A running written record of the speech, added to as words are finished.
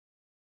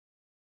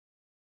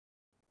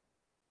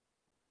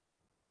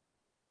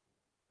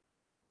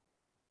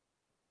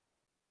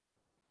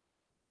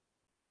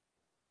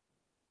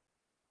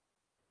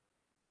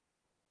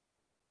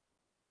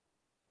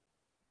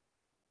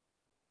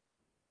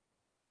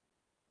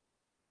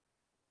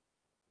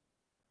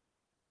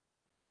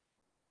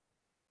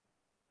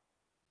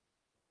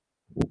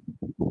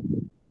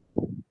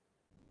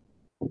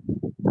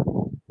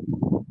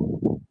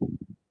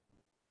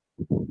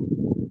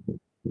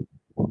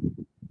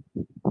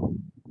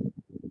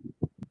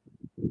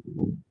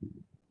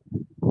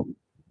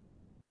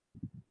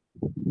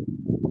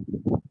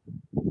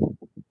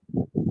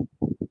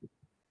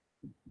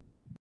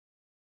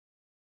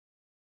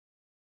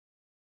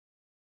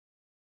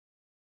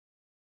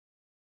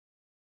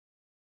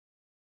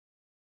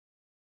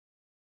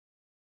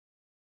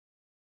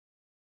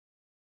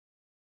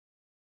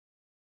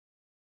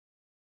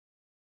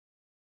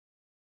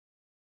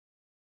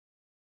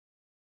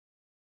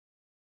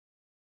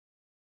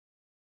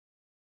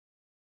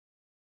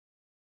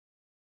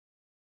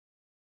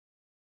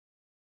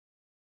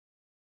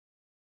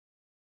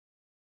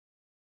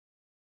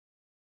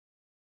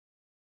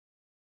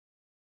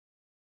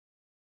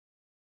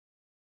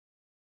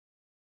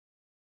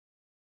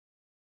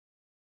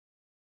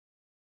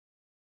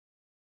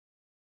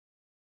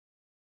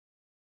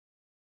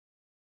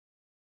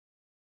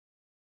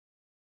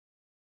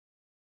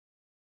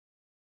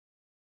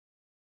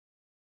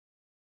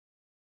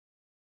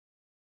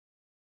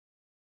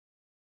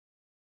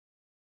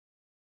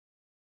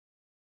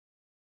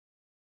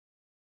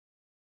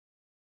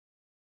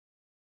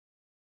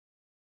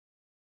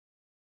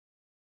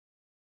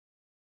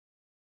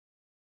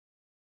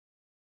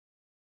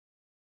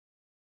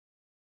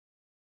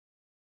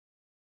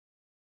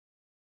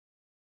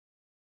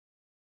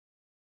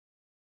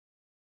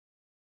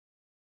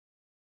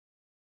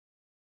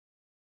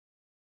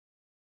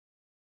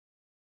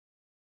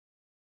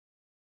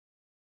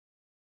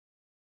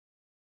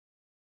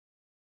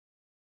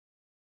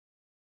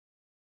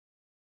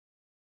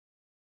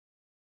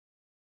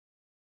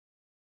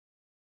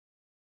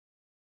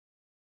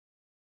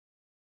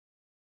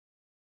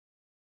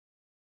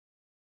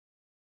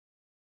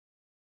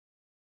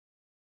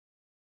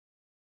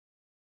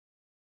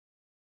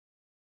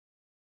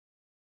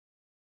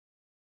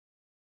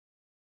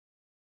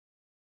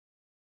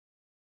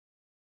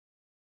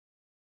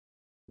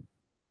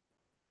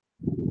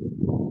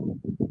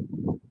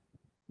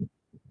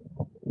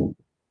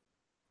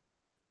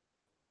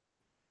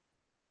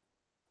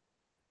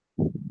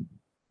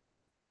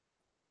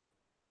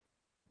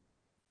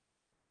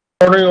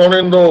Morning,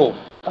 Onindo.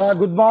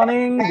 Good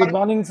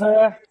morning,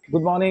 sir.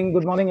 Good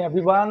morning,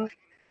 everyone.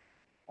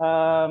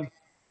 Um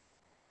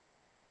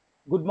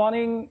Good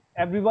morning,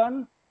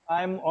 everyone.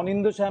 I'm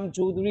Onindo Sham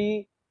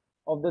Choudhury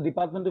of the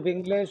Department of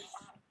English,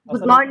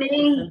 Good Assam University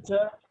morning.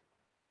 Silchar,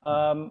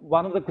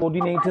 one of the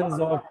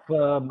coordinators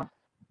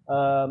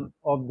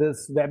of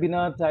this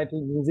webinar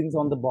titled Musings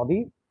on the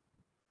Body.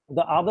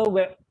 The other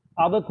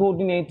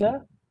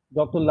coordinator,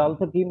 Dr.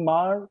 Laltaki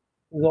Mar,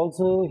 is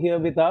also here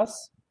with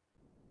us.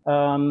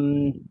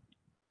 Um,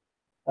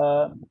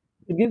 Uh,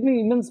 it gives me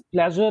immense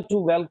pleasure to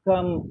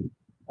welcome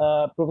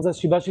Professor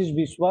Shibashish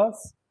Vishwas,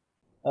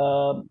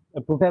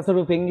 a professor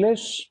of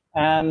English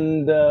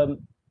and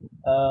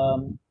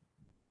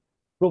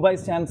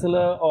Pro-Vice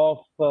Chancellor of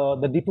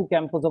the Dipu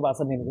campus of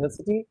Assam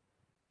University.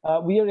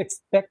 We are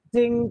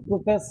expecting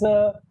Professor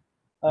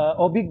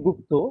Obik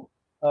Gupto,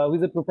 who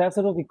is a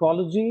professor of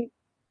ecology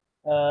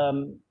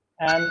and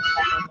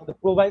the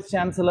Pro-Vice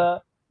Chancellor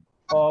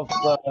of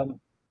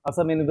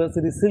Assam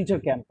University Silchar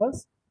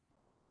campus.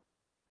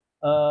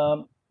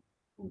 Um,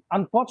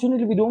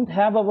 Unfortunately, we don't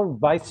have our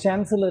Vice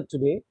Chancellor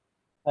today.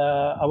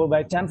 Our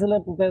Vice Chancellor,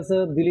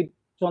 Professor Dilip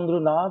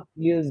Chandranath,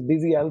 he is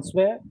busy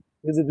elsewhere.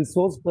 He's a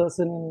resource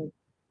person in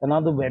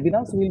another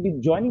webinar, so he'll be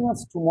joining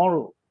us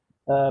tomorrow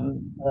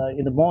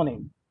in the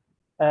morning.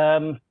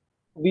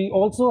 We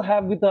also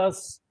have with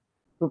us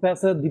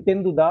Professor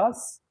Dipendu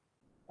Das,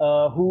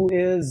 who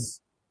is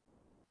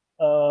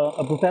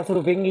a professor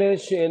of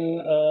English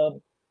in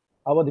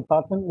our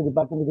department, the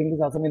Department of English,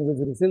 Assam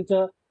University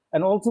Silchar,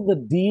 and also the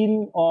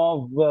Dean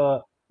of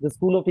the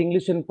School of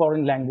English and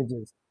Foreign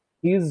Languages.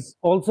 He is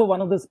also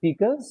one of the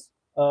speakers.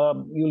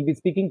 You will be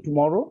speaking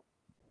tomorrow.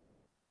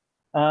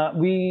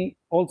 We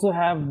also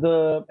have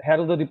the head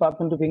of the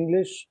Department of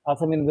English,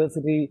 Assam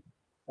University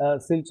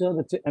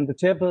Silchar, and the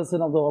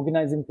chairperson of the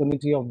organizing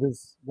committee of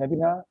this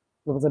webinar,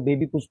 Professor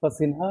Baby Pushpa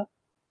Sinha.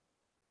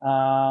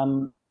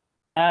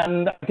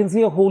 And I can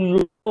see a whole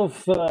lot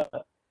of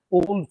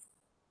old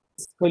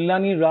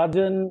Kalyani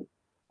Rajan,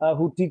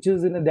 who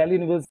teaches in a Delhi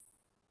University.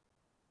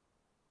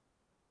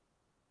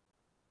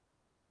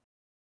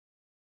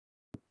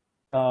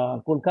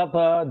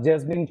 Kolkata,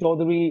 Jasmine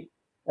Chaudhary,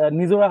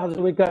 Nizora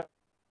Hazarika.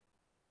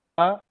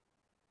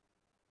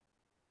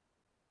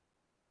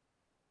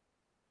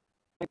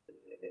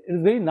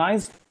 It's very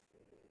nice.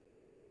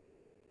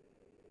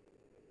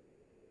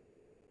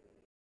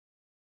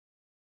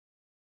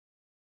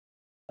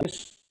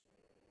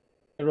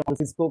 On the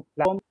Cisco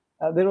platform,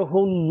 there are a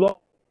whole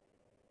lot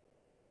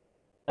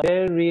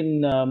there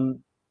in the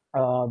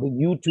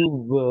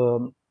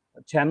YouTube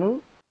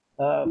channel.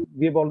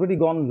 We have already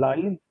gone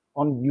live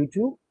on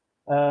YouTube.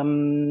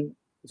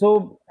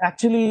 So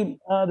actually,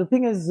 the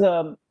thing is,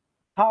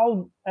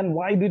 how and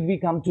why did we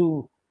come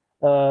to,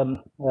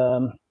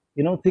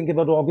 think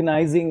about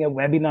organizing a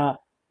webinar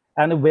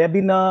and a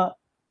webinar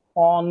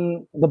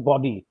on the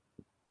body?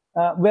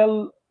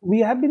 Well, we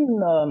have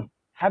been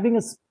having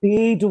a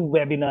spate of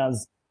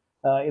webinars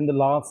in the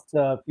last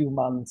few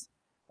months.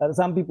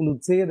 Some people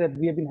would say that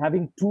we have been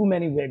having too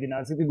many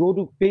webinars. If you go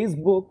to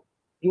Facebook,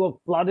 you are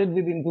flooded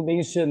with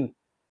information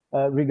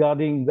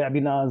regarding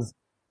webinars.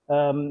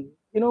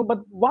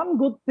 But one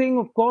good thing,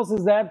 of course,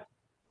 is that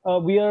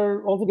we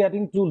are also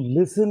getting to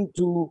listen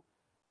to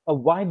a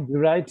wide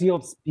variety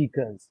of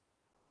speakers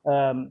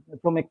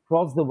from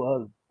across the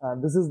world.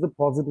 This is the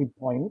positive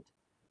point.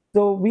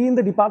 So we in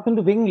the Department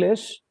of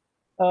English,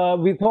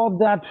 we thought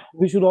that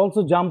we should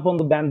also jump on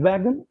the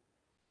bandwagon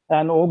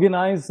and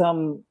organize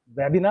some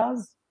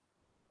webinars.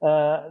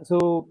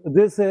 So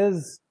this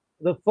is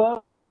the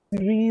first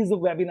series of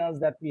webinars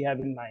that we have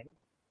in mind.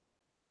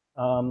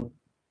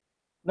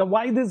 Now,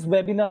 why this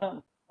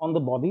webinar on the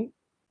body?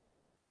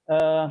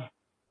 As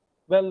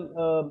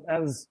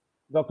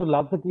Dr.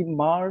 Lalpati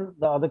Mar,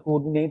 the other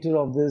coordinator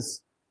of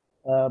this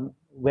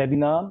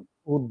webinar,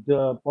 would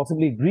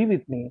possibly agree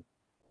with me,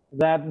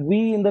 that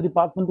we in the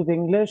Department of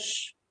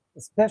English,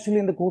 especially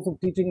in the course of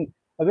teaching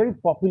a very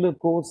popular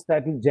course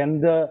titled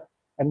Gender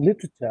and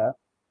Literature,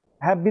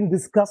 have been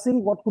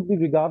discussing what could be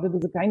regarded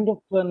as a kind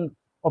of an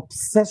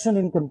obsession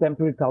in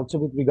contemporary culture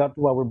with regard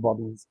to our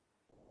bodies.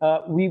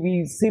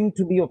 We seem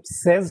to be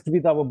obsessed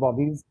with our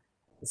bodies,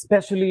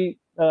 especially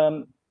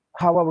how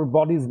our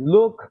bodies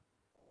look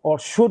or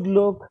should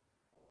look,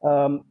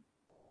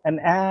 and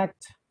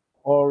act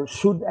or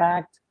should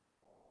act,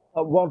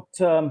 what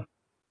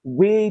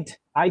weight,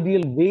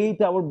 ideal weight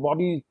our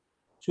body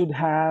should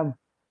have,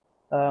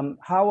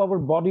 how our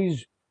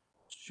bodies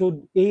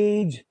should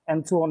age,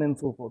 and so on and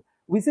so forth.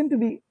 We seem to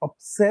be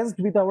obsessed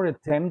with our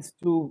attempts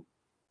to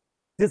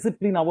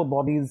discipline our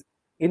bodies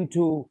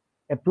into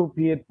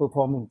appropriate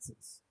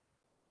performances.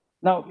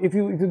 Now, if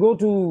you go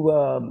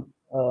to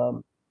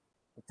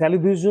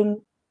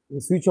television, you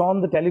switch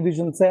on the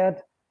television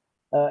set,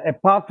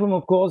 apart from,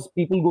 of course,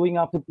 people going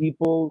after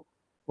people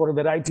for a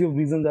variety of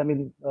reasons. I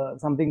mean,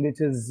 something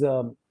which is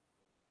a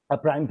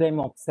prime time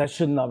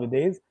obsession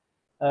nowadays.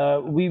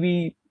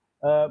 We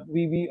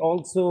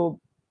also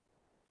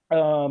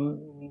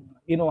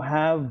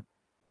have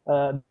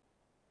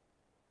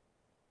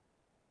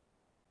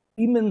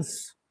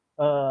immense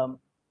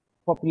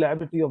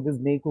popularity of these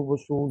makeover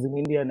shows in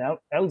India and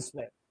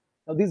elsewhere.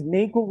 Now, these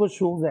makeover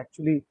shows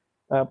actually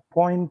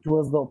point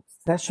towards the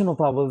obsession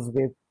of ours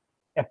with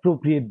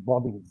appropriate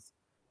bodies.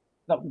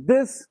 Now,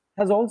 this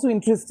has also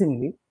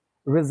interestingly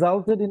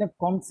resulted in a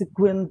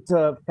consequent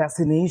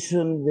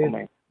fascination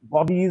with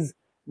bodies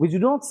which do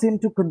not seem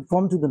to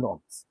conform to the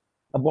norms,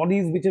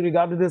 bodies which are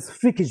regarded as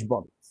freakish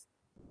bodies.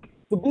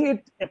 So, be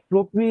it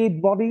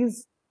appropriate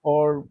bodies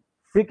or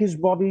freakish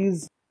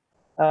bodies,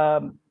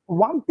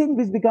 one thing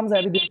which becomes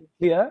evident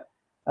here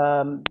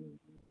um,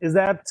 is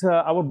that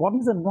our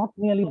bodies are not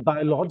merely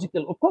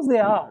biological. Of course, they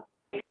are.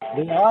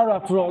 They are,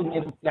 after all,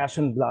 made of flesh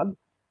and blood,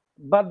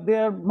 but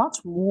they're much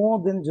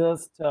more than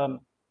just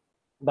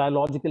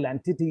biological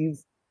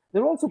entities.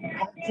 They're also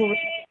cultural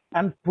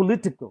and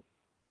political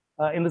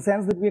in the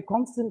sense that we are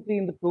constantly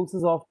in the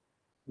process of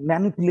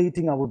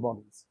manipulating our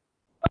bodies.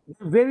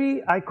 The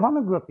very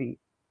iconography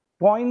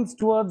points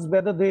towards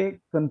whether they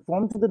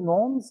conform to the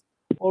norms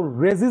or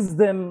resist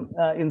them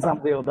in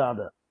some way or the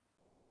other.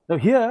 So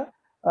here,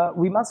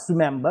 we must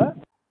remember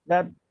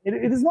that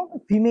it is not the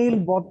female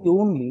body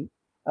only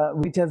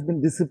which has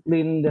been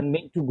disciplined and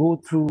made to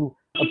go through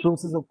a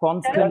process of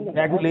constant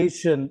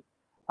regulation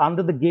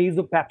under the gaze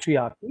of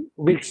patriarchy,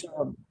 which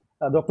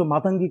Dr.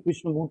 Matangi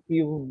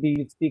Krishnamurthy will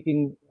be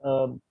speaking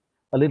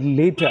a little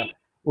later,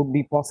 would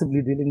be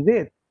possibly dealing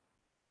with.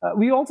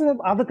 We also have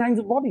other kinds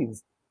of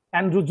bodies,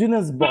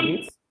 androgynous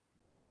bodies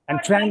and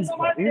trans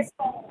bodies,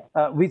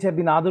 which have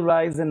been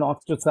otherized and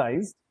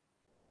ostracized.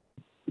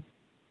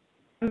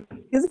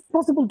 Is it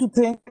possible to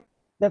think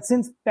that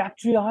since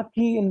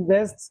patriarchy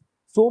invests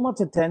so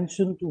much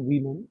attention to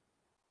women,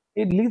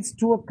 it leads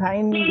to a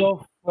kind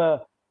of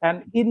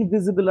an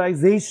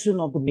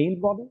invisibilization of the male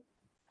body?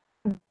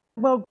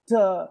 About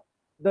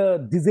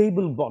the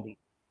disabled body.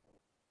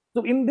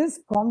 So in this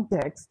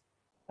context,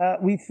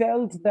 we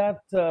felt that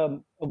a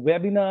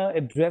webinar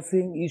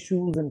addressing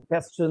issues and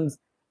questions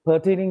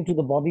pertaining to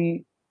the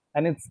body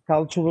and its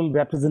cultural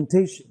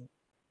representation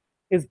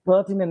is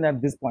pertinent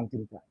at this point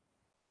in time.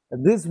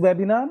 This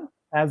webinar,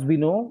 as we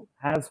know,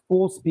 has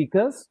 4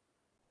 speakers.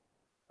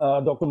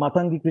 Dr.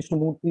 Matangi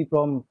Krishnamurthy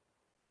from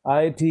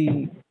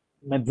IIT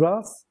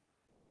Madras.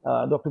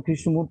 Dr.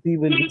 Krishnamurthy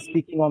will be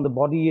speaking on the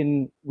body,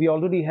 and we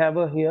already have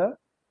her here.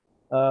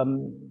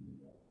 Dr.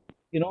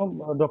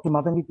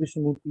 Matangi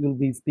Krishnamurthy will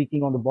be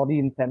speaking on the body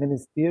in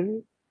feminist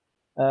theory.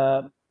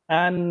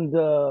 And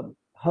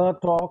her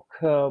talk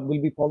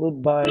will be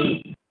followed by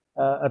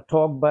a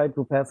talk by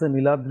Professor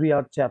Niladri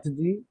R.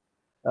 Chatterjee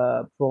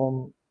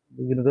from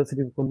the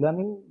University of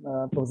Kalyani.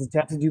 Professor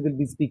Chatterjee will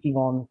be speaking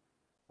on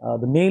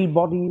the male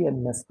body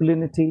and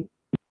masculinity.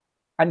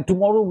 And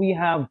tomorrow we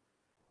have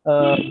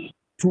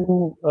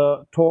 2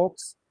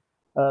 talks.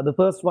 The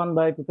first one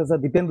by Professor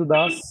Dipendu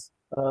Das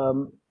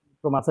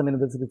from Assam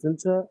University,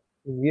 Silchar,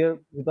 is here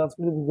with us.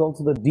 He is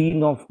also the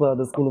Dean of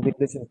the School of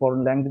English and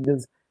Foreign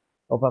Languages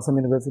of Assam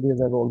University,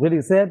 as I've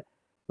already said.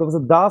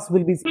 Professor Das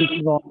will be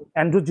speaking on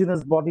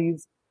androgynous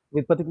bodies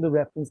with particular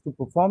reference to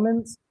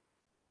performance.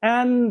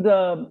 And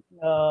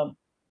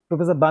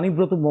Professor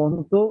Banibroto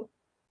Mohanto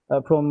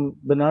from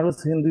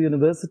Banaras Hindu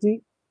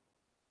University.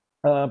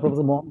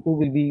 Professor Mohanto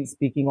will be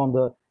speaking on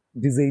the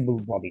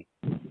disabled body.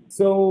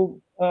 So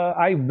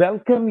I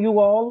welcome you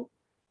all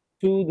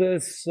to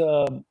this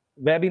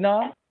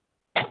webinar.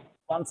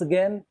 Once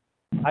again,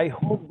 I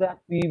hope that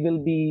we will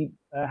be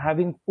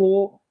having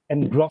 4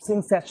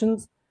 engrossing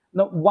sessions.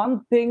 Now,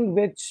 one thing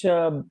which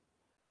I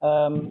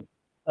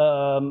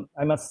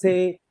must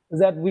say is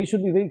that we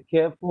should be very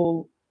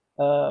careful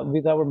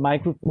with our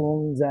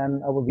microphones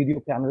and our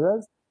video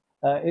cameras.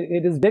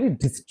 It is very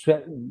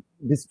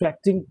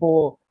distracting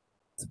for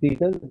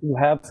speakers to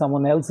have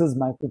someone else's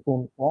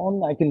microphone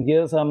on. I can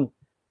hear some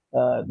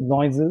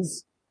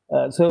noises.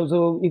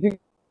 So if you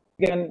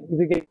can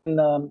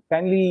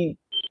kindly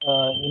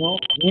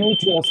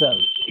mute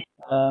yourself.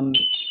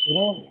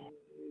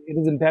 It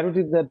is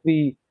imperative that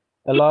we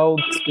allow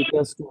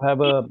speakers to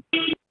have a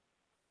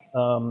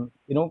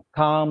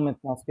calm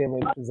atmosphere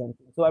while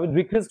presenting. So I would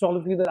request all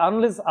of you that,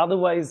 unless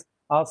otherwise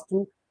asked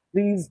to,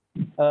 please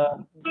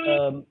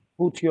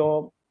put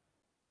your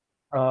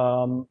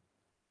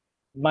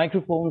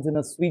microphones in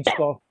a switched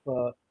off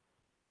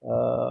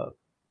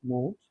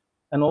mode,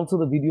 and also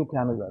the video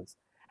cameras.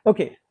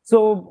 Okay,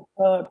 so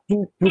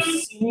to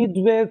proceed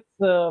with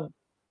the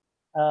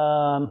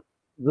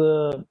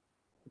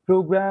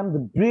program, the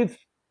brief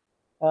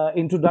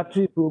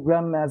introductory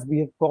program, as we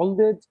have called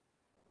it,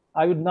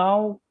 I would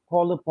now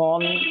call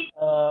upon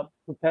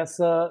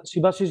Professor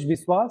Shibashish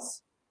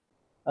Biswas,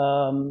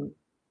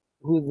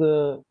 who is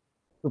the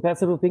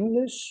Professor of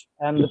English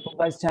and the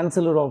Vice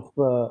Chancellor of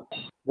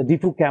the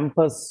DIFU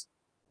campus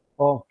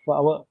of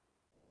our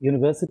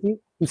university,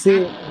 to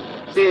say,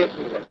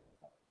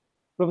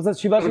 Professor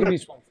Shibashish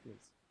Biswas,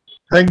 please.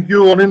 Thank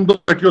you,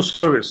 Anindo, at your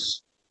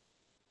service.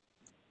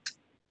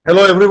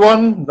 Hello,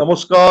 everyone.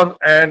 Namaskar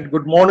and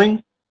good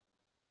morning.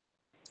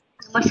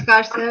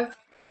 Namaskar, sir.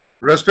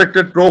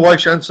 Respected Pro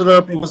Vice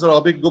Chancellor, Professor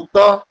Abhik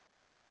Gupta,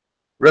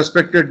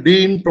 respected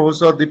Dean,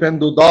 Professor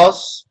Dipendu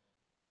Das,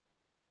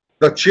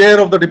 the chair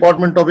of the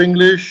Department of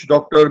English,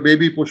 Dr.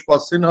 Baby Pushpa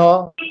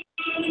Sinha,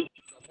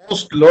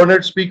 most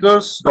learned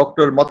speakers,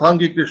 Dr.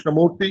 Mathangi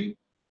Krishnamurthy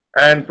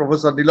and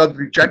Professor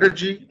Niladri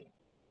Chatterjee,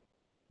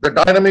 the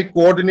dynamic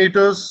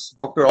coordinators,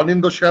 Dr.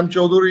 Anindo Shyam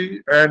Chaudhuri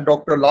and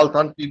Dr.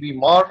 Lalthan P.B.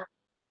 Mar,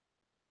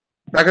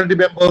 faculty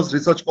members,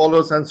 research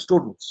scholars, and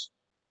students.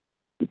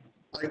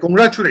 I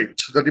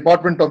congratulate the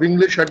Department of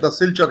English at the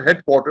Silchar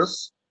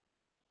headquarters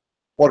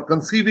for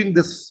conceiving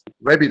this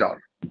webinar,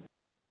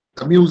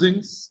 the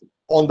Musings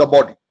on the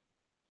Body.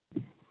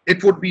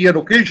 It would be an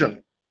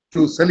occasion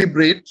to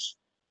celebrate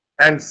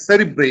and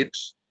cerebrate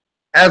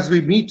as we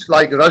meet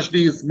like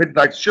Rajni's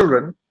Midnight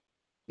Children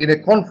in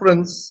a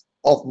conference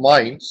of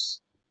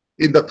minds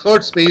in the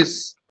third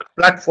space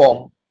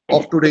platform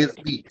of today's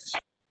meet.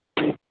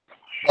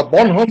 The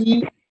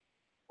bonhomie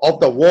of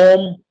the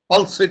warm,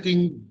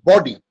 pulsating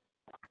body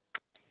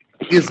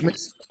is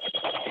missed,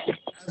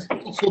 as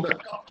also the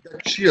cup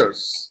that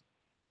cheers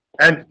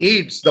and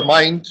aids the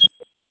mind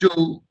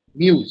to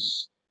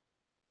muse.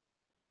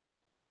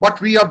 But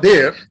we are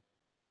there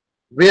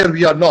where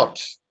we are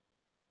not,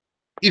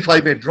 if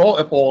I may draw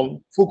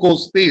upon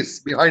Foucault's space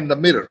behind the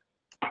mirror.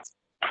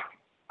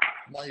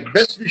 My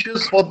best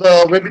wishes for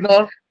the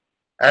webinar,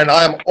 and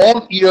I am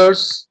all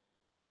ears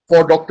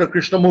for Dr.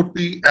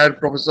 Krishnamurthy and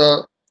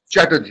Professor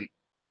Chatterjee.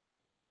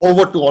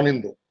 Over to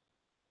Anindo.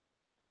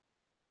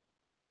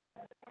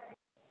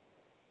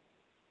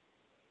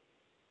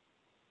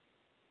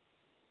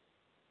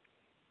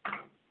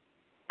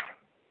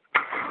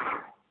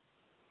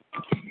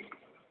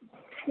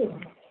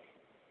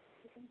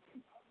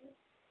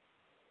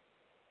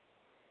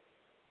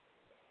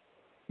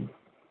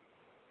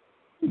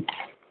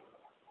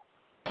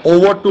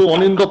 Over to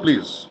Anindo,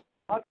 please.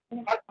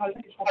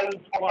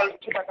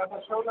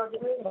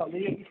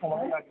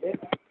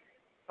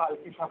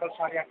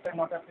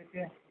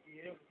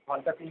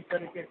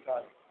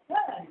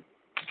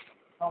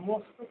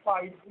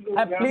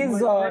 Please,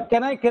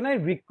 can I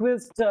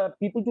request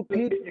people to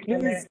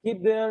please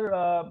keep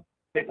their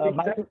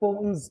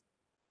microphones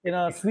in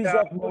a switch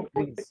off mode,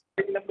 please.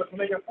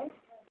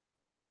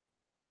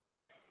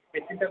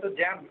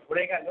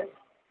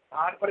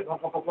 তারপরে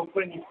ঘপ ঘপ ঘপ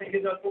করে নিচ থেকে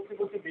জল পড়তে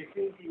পড়তে বেশি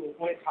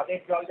উপরে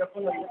ছাদের জল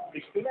যখন ওই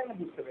বৃষ্টি হলে আমি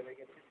বুঝতে পেরে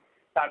গেছি।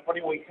 তারপরে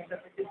ওইখানটা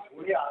থেকে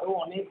ঝরে আরো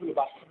অনেকগুলো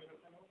বাথরুম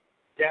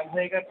জ্যাম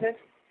হয়ে গেছে।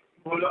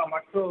 বললো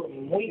আমার তো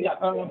মই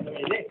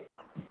এলে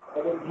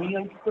মই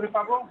আমি কি করে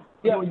পাবো?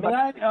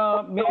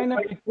 May I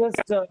not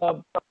request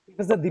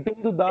Professor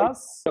Dipendu Das,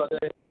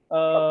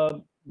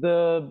 the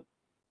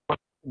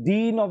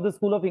Dean of the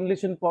School of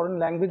English and Foreign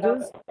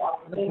Languages,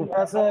 the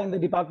Professor in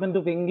the Department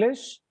of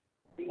English,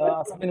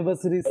 Assam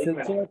University,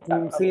 Silchar, to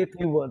say a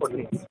few words,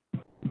 please.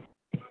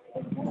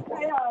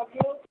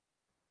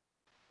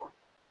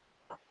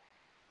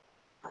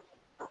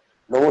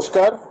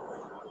 Namaskar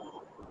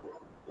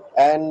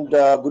and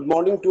good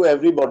morning to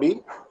everybody.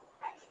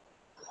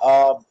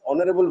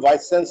 Honorable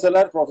Vice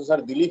Chancellor Professor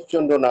Dilip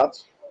Chandranath,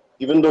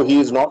 even though he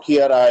is not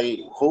here, I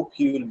hope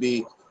he will be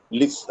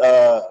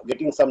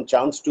getting some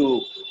chance to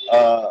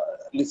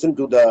listen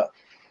to the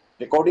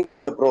recording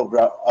of the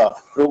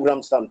program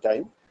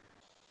sometime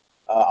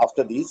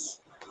after this.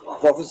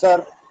 Professor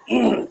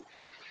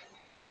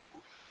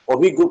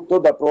Abhi Gupta,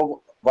 the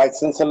Vice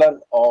Chancellor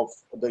of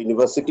the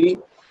University,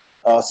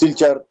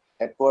 Silchar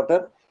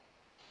headquarters.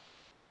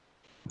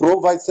 Pro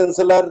Vice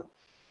Chancellor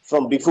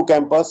from DIFU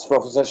campus,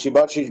 Professor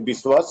Shibashish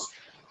Biswas.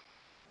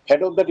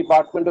 Head of the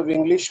Department of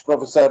English,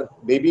 Professor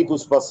Baby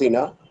Pushpa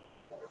Sinha.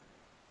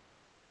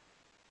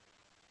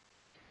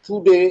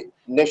 Today,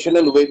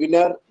 national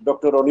webinar,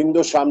 Dr.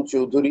 Anindo Shyam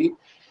Chaudhuri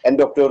and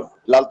Dr.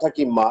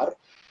 Lalthan Mar.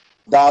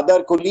 The other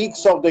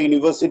colleagues of the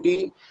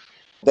university,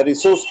 the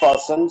resource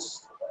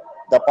persons,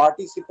 the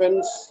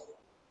participants,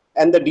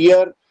 and the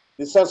dear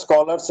research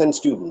scholars and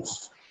students.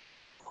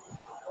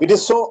 It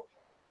is so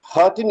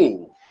heartening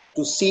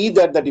to see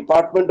that the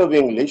Department of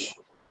English,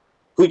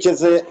 which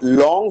has a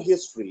long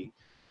history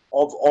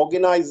of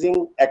organizing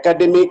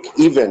academic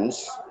events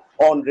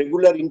on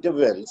regular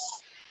intervals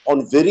on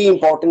very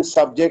important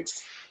subjects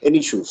and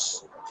issues,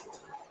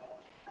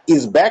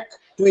 is back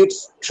to its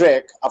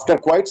track after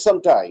quite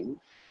some time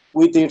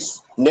with its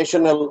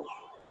national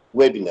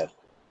webinar.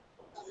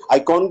 I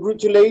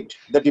congratulate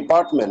the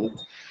department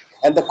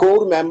and the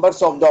core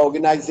members of the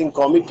organizing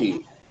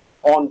committee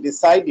on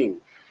deciding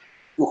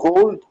to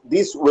hold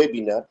this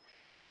webinar,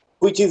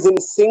 which is in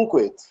sync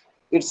with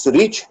its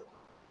rich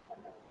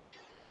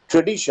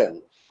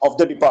tradition of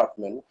the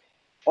department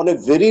on a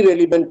very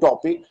relevant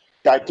topic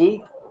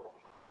titled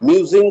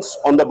Musings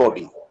on the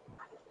Body,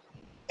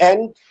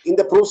 and in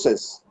the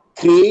process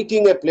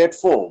creating a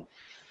platform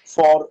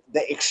for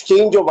the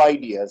exchange of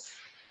ideas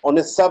on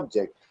a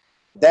subject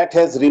that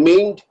has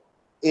remained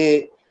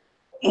a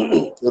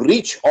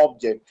rich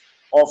object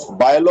of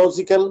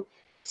biological,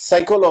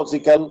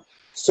 psychological,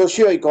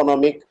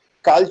 socio-economic,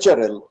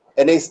 cultural,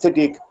 and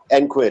aesthetic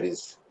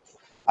inquiries.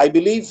 I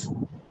believe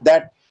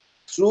that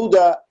through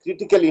the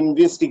critical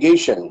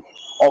investigation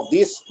of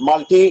this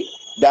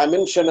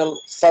multi-dimensional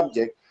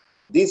subject,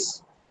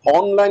 this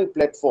online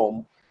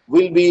platform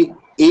will be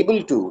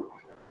able to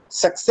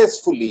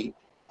successfully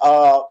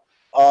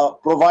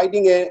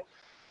providing a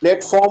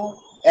platform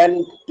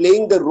and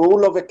playing the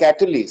role of a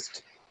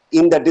catalyst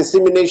in the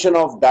dissemination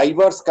of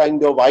diverse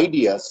kind of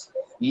ideas,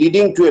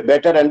 leading to a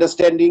better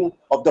understanding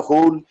of the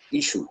whole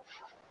issue.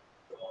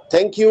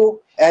 Thank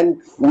you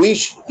and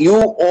wish you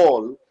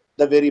all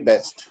the very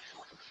best.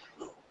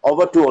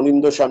 Over to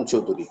Anindo Sham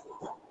Chaudhuri.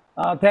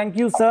 Thank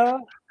you, sir.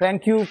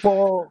 Thank you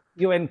for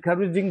your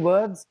encouraging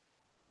words.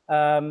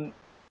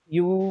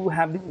 You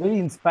have been very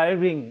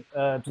inspiring,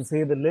 to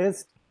say the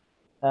least.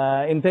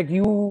 In fact,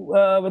 you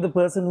were the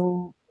person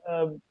who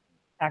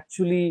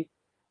actually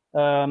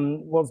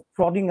was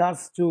prodding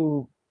us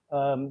to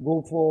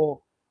go for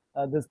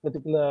this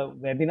particular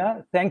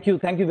webinar. Thank you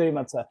very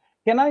much, sir.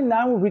 Can I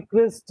now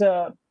request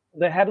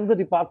the head of the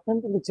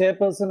department and the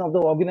chairperson of the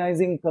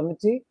organizing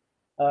committee,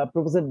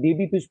 Professor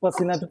Baby Pushpa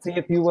Sinha, to say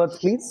a few words,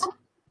 please?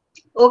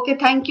 Okay,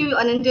 thank you,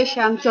 Anindya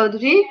Sham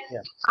Chaudhary.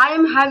 Yeah. I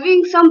am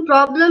having some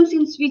problems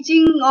in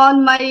switching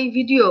on my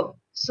video.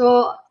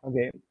 So,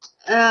 Okay.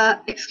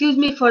 excuse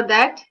me for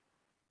that.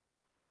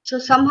 So,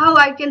 somehow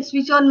I can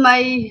switch on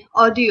my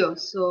audio.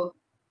 So,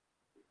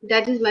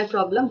 that is my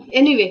problem.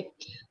 Anyway,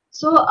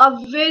 so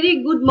a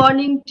very good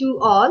morning to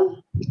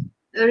all,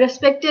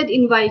 respected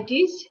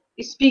invitees,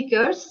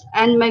 speakers,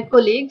 and my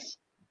colleagues,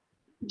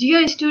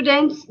 dear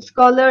students,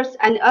 scholars,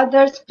 and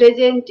others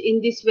present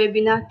in this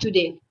webinar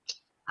today.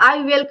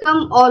 I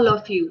welcome all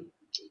of you.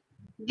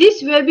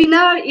 This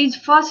webinar is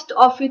first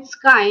of its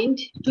kind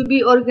to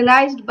be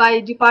organized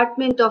by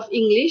Department of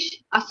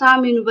English,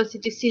 Assam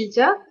University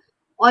Silchar,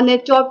 on a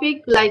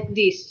topic like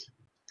this.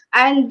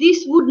 And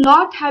this would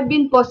not have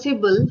been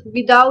possible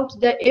without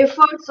the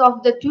efforts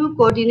of the two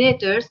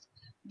coordinators,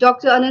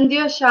 Dr.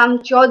 Anindya Sham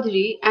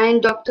Chaudhary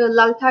and Dr.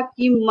 Laltha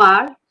Kim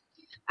Mar,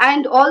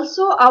 and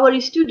also our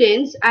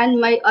students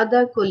and my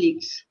other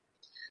colleagues.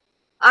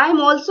 I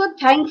am also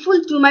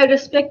thankful to my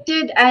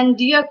respected and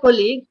dear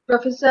colleague,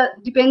 Professor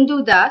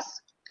Dipendu Das,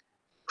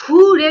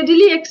 who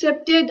readily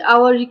accepted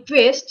our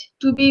request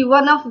to be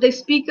one of the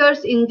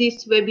speakers in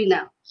this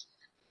webinar.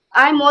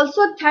 I am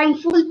also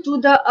thankful to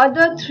the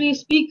other three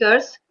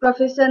speakers,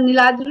 Professor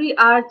Niladri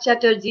R.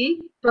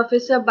 Chatterjee,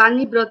 Professor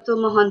Bani Brato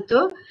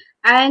Mohanto,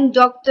 and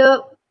Dr.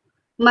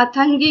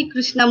 Mathangi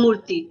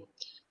Krishnamurthy,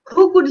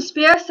 who could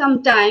spare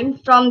some time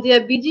from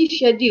their busy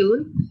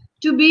schedule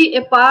to be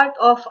a part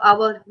of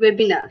our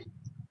webinar.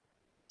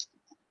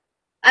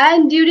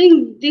 And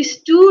during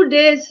this 2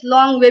 days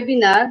long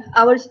webinar,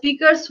 our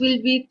speakers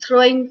will be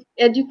throwing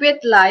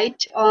adequate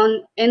light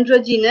on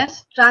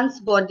androgynous, trans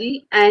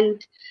body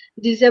and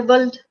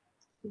disabled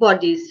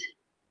bodies.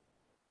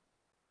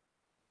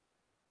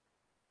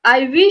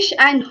 I wish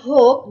and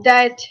hope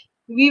that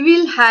we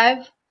will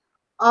have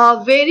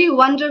a very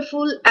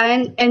wonderful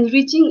and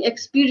enriching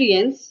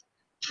experience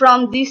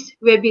from this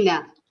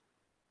webinar.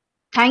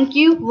 Thank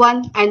you,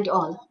 one and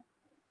all.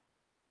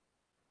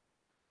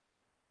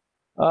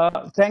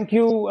 Thank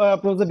you,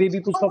 Professor Baby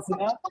Pushpa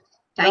Sinha.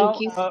 Thank Now,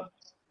 you.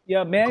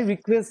 yeah, may I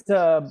request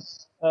the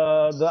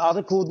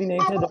other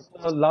coordinator,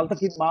 Dr.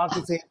 Laltha Mar,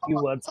 to say a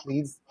few words,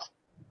 please?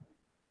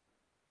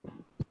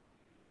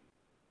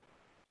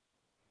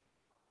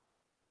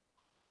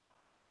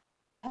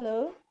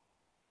 Hello.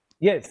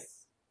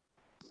 Yes.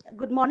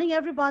 Good morning,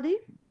 everybody.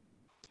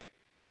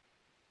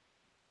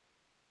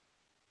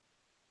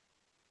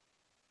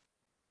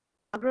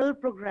 Inaugural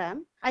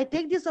program. I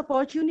take this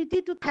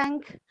opportunity to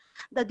thank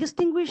the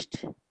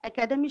distinguished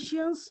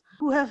academicians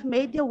who have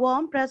made their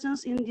warm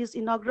presence in this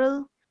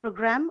inaugural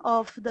program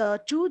of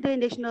the 2-day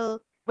national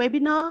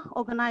webinar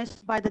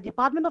organized by the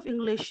Department of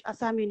English,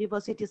 Assam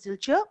University,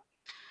 Silchar.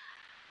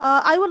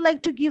 I would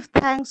like to give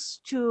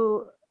thanks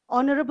to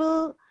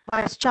Honorable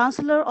Vice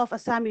Chancellor of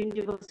Assam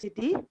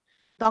University,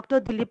 Dr.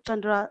 Dilip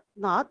Chandra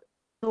Nath,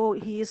 though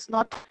he is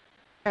not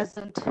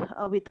present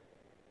with.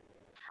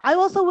 I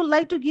also would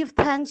like to give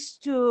thanks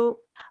to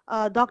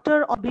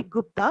Dr. Abhi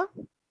Gupta,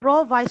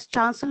 Pro Vice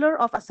Chancellor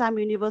of Assam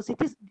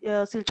University,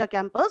 Silchar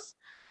campus.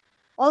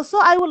 Also,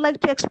 I would like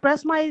to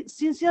express my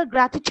sincere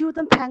gratitude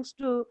and thanks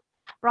to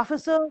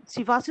Professor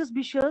Sivasius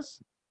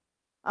Bishas,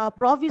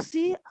 Pro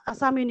VC,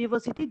 Assam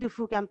University,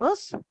 Diffu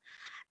campus,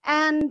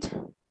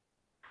 and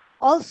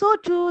also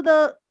to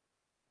the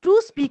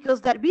two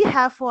speakers that we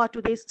have for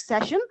today's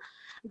session,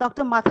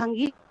 Dr.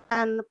 Mathangi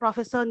and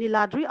Professor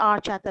Niladri R.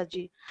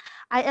 Chatterjee.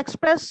 I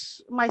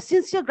express my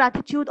sincere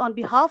gratitude on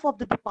behalf of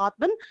the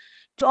department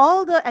to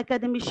all the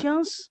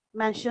academicians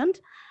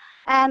mentioned.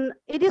 And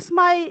it is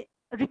my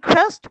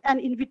request and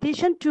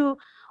invitation to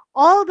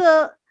all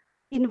the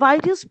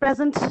invitees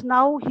present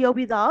now here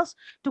with us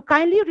to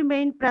kindly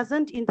remain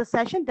present in the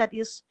session that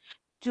is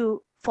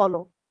to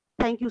follow.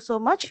 Thank you so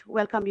much.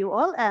 Welcome you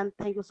all, and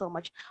thank you so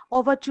much.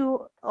 Over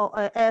to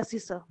ASC,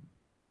 sir.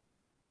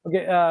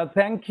 Okay,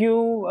 thank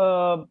you,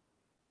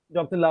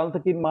 Dr.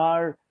 Laltha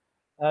Mar.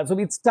 So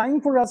it's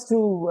time for us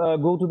to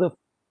go to the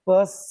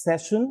first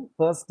session,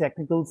 first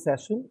technical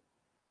session.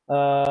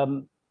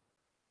 The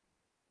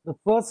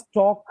first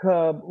talk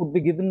would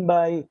be given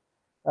by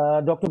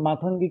Dr.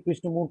 Mathangi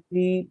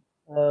Krishnamurthy,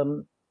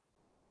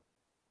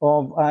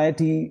 of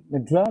IIT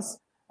Madras.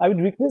 I would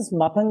request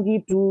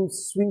Matangi to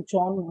switch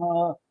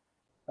on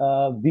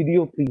her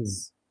video,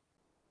 please.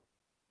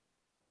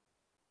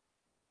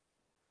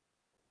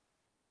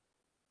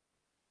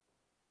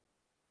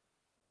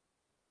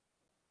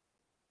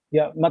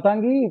 Yeah,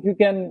 Matangi, if you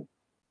can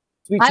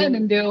switch Hi, on.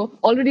 Anindyo.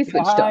 Already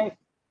switched on.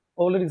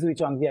 Already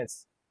switch on,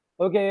 yes.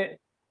 Okay.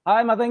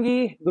 Hi,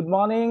 Matangi. Good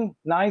morning.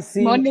 Nice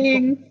seeing you.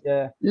 Morning.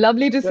 Yeah.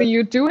 Lovely to see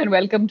you too, and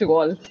welcome to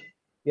all.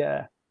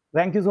 Yeah.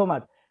 Thank you so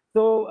much.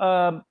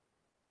 So,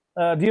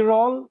 dear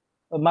all,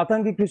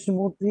 Matangi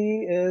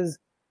Krishnamurthy is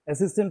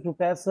Assistant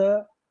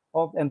Professor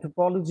of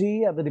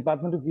Anthropology at the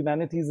Department of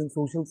Humanities and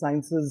Social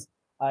Sciences,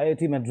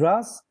 IIT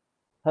Madras.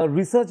 Her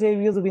research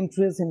areas of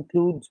interest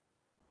include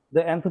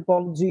the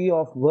anthropology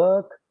of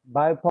work,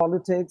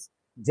 biopolitics,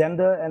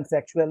 gender and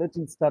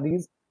sexuality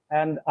studies,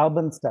 and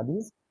urban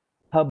studies.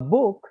 Her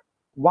book,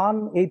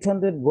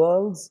 800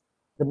 Worlds,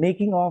 The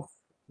Making of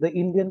the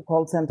Indian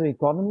Call Center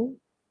Economy,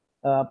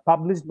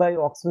 published by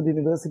Oxford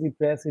University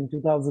Press in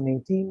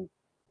 2018,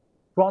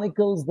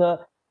 chronicles the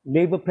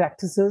labor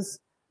practices,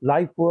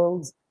 life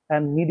worlds,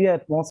 and media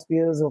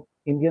atmospheres of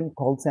Indian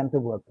call center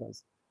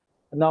workers.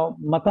 Now,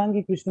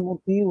 Matangi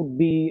Krishnamurthy would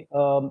be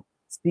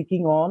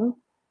speaking on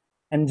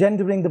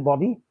Engendering the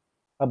Body,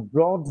 a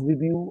broad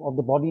review of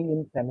the body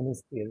in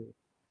feminist theory.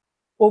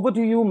 Over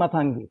to you,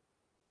 Matangi.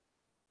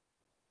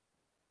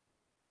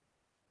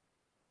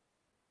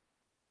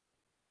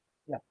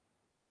 Yeah.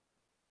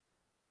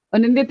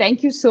 Anindya,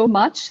 thank you so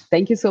much.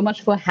 Thank you so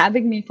much for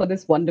having me for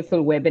this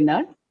wonderful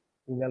webinar.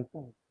 You're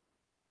welcome.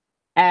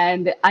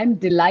 And I'm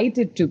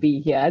delighted to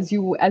be here. As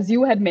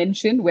you had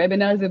mentioned,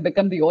 webinars have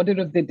become the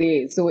order of the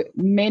day. So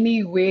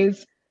many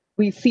ways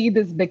we see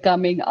this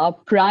becoming our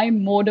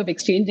prime mode of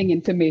exchanging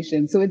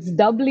information. So it's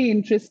doubly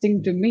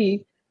interesting to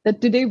me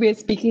that today we're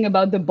speaking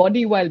about the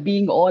body while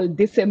being all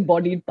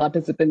disembodied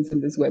participants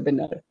in this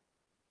webinar.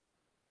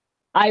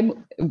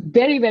 I'm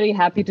very, very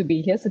happy to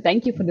be here. So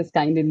thank you for this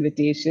kind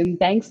invitation.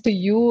 Thanks to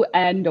you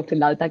and Dr.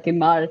 Laltaki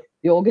Mar,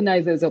 the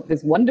organizers of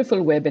this wonderful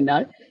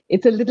webinar.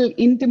 It's a little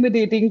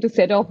intimidating to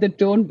set off the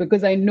tone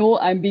because I know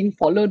I'm being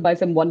followed by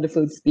some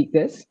wonderful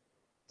speakers.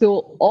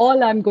 So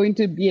all I'm going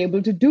to be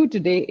able to do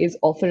today is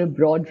offer a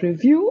broad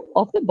review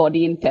of the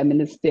body in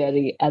feminist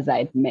theory, as I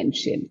had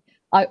mentioned.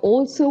 I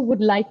also would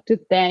like to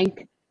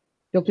thank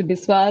Dr.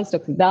 Biswas,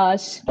 Dr.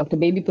 Dash, Dr.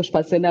 Baby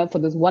Pushpa Sinha for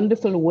those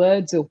wonderful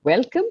words of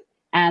welcome.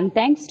 And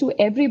thanks to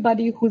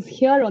everybody who's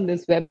here on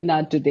this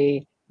webinar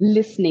today,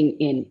 listening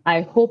in. I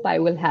hope I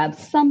will have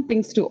some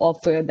things to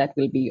offer that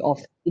will be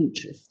of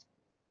interest.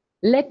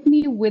 Let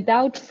me,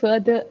 without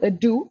further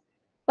ado,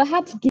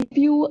 perhaps give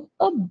you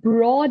a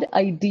broad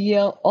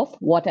idea of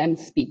what I'm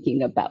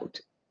speaking about.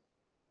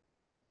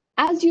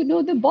 As you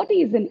know, the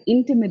body is an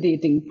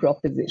intimidating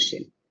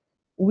proposition.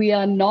 We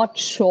are not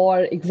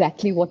sure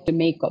exactly what to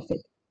make of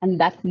it. And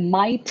that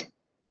might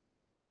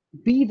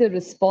be the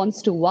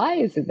response to why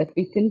is it that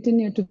we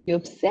continue to be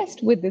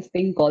obsessed with this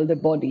thing called the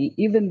body,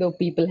 even though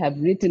people have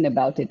written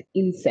about it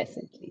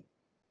incessantly.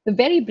 So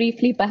very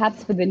briefly,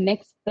 perhaps for the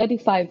next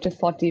 35 to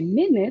 40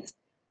 minutes,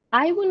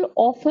 I will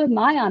offer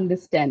my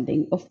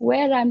understanding of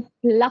where I'm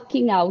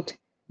plucking out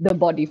the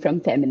body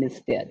from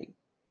feminist theory.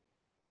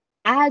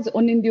 As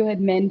Onindyo had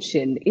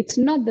mentioned, it's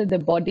not that the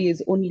body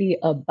is only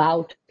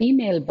about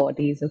female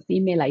bodies or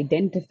female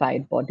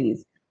identified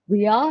bodies.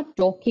 We are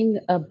talking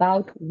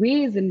about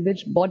ways in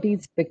which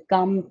bodies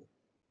become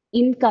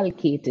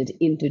inculcated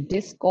into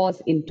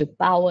discourse, into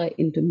power,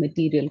 into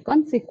material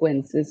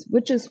consequences,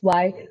 which is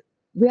why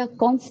we are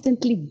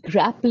constantly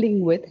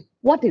grappling with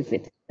what is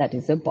it that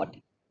is a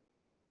body.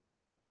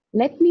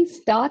 Let me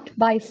start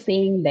by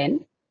saying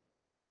then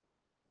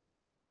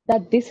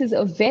that this is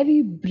a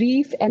very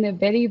brief and a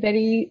very,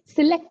 very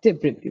selective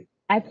review.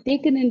 I've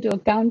taken into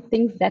account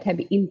things that have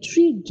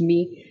intrigued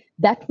me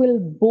that will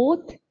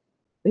both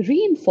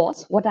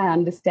reinforce what I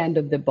understand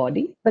of the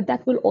body, but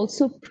that will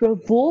also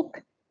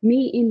provoke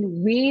me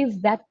in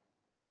ways that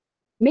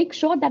make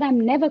sure that I'm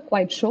never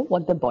quite sure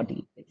what the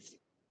body is.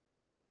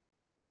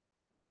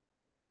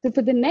 So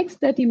for the next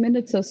 30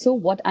 minutes or so,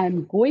 what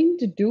I'm going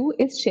to do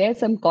is share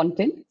some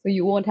content, so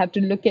you won't have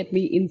to look at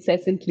me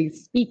incessantly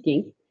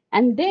speaking.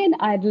 And then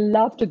I'd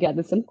love to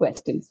gather some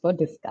questions for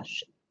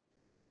discussion.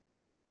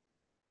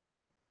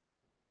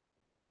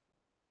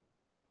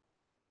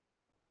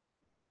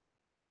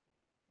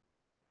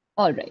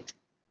 All right.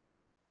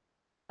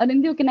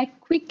 Anindyo, can I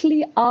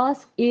quickly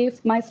ask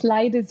if my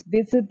slide is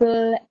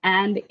visible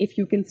and if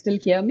you can still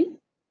hear me?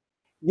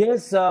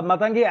 Yes,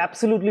 Matangi,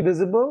 absolutely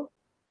visible.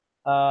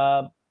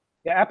 Yeah,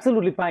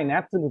 absolutely fine.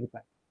 Absolutely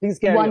fine. Please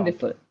carry on.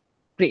 Wonderful.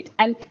 Great.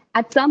 And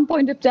at some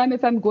point of time,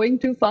 if I'm going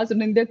too fast,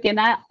 Anindya, can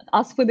I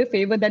ask for the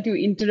favor that you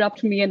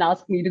interrupt me and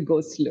ask me to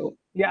go slow?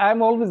 Yeah,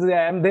 I'm always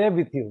there. I'm there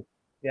with you.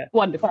 Yeah.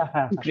 Wonderful.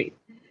 Great.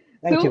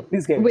 Thank you.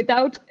 Please carry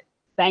on.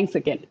 Thanks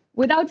again.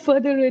 Without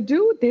further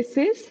ado, this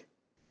is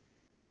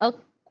a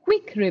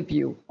quick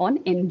review on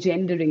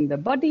engendering the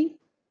body,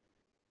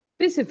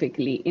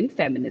 specifically in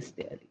feminist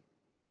theory.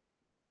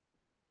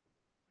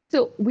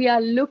 So we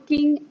are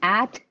looking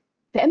at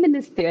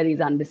feminist theory's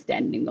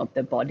understanding of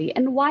the body.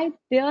 And why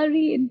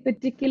theory in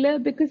particular?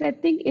 Because I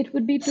think it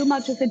would be too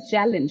much of a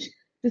challenge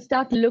to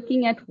start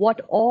looking at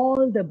what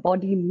all the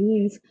body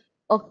means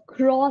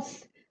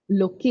across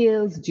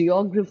locales,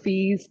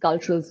 geographies,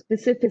 cultural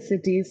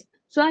specificities.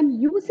 So I'm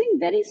using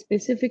very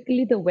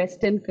specifically the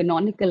Western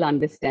canonical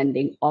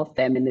understanding of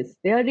feminist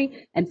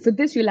theory. And for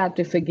this, you'll have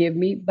to forgive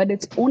me, but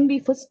it's only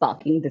for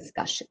sparking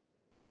discussion.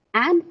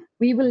 And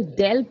we will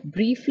delve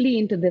briefly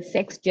into the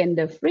sex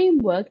gender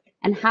framework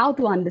and how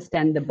to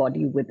understand the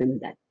body within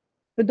that.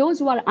 For those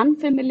who are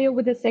unfamiliar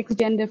with the sex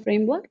gender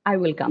framework, I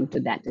will come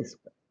to that as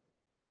well.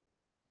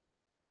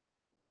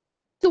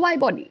 So, why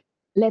body?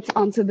 Let's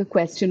answer the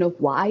question of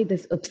why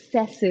this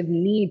obsessive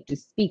need to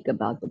speak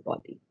about the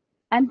body.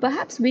 And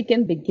perhaps we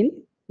can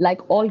begin,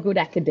 like all good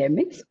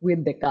academics,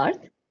 with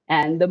Descartes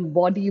and the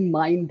body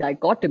mind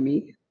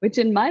dichotomy, which,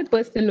 in my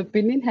personal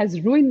opinion,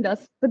 has ruined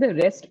us for the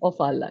rest of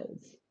our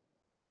lives.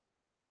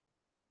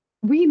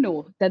 We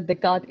know that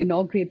Descartes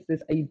inaugurates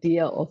this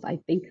idea of I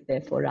think,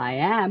 therefore I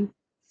am,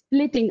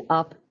 splitting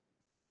up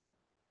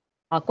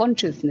our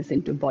consciousness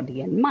into body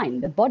and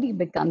mind. The body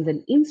becomes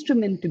an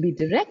instrument to be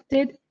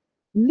directed,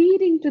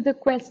 leading to the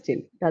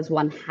question, does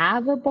one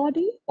have a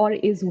body or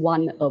is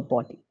one a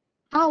body?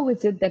 How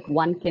is it that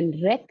one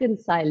can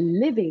reconcile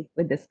living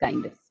with this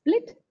kind of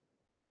split?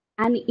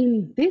 And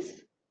in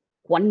this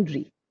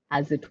quandary,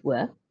 as it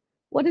were,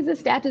 what is the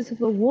status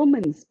of a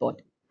woman's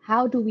body?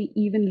 How do we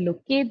even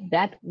locate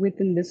that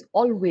within this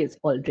always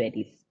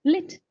already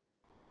split?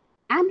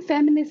 And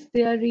feminist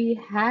theory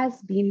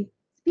has been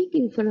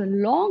speaking for a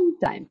long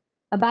time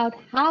about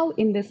how,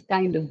 in this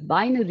kind of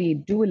binary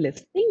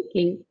dualist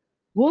thinking,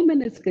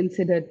 woman is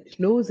considered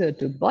closer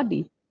to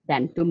body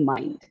than to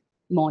mind,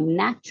 more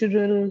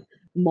natural,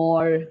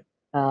 more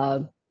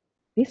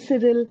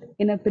visceral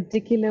in a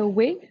particular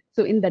way.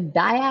 So, in the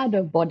dyad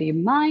of body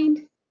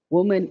mind,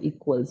 woman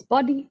equals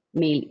body,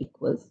 male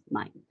equals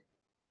mind.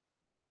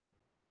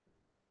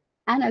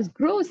 And as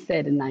Gross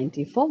said in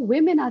 94,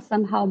 women are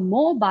somehow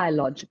more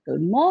biological,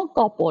 more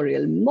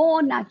corporeal,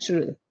 more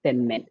natural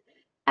than men.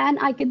 And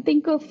I can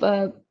think of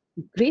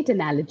great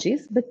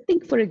analogies, but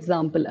think, for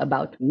example,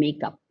 about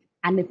makeup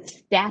and its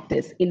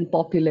status in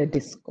popular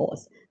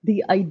discourse.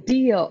 The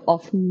idea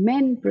of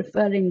men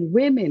preferring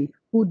women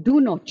who do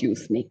not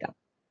use makeup,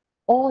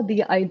 or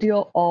the idea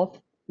of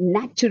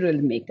natural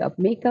makeup,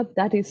 makeup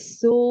that is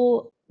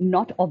so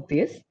not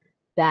obvious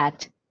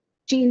that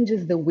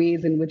changes the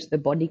ways in which the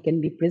body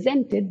can be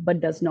presented, but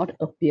does not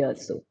appear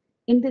so.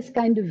 In this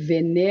kind of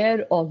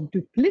veneer of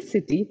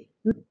duplicity,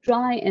 you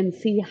try and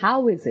see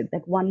how is it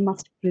that one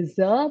must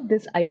preserve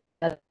this idea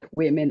that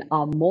women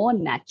are more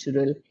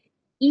natural,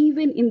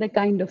 even in the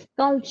kind of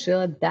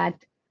culture that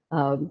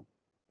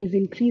is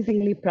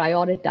increasingly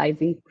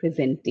prioritizing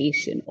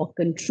presentation or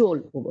control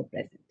over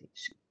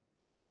presentation.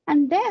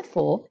 And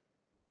therefore,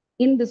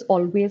 in this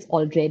always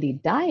already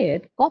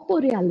diet,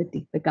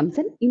 corporeality becomes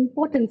an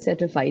important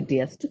set of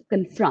ideas to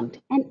confront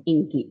and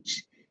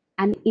engage.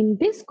 And in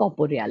this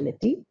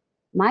corporeality,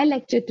 my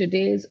lecture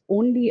today is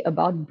only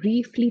about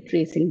briefly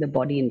tracing the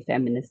body in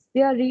feminist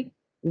theory,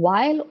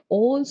 while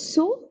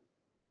also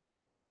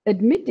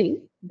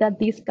admitting that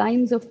these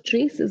kinds of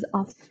traces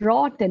are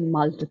fraught and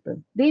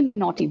multiple. They may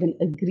not even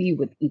agree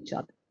with each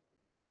other.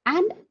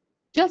 And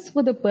just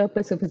for the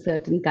purpose of a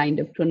certain kind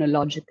of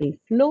chronological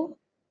flow,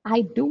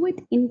 I do it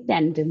in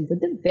tandem with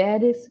the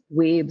various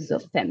waves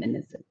of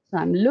feminism. So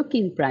I'm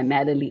looking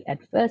primarily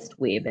at first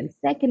wave and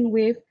second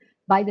wave.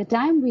 By the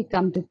time we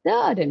come to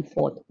third and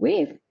fourth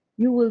wave,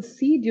 you will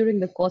see during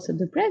the course of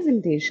the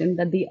presentation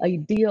that the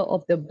idea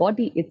of the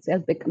body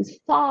itself becomes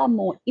far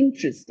more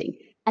interesting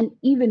and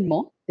even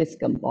more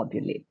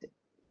discombobulated.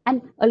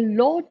 And a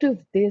lot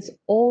of this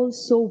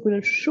also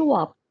will show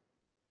up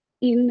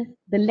in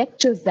the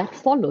lectures that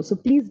follow. So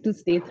please do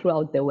stay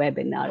throughout the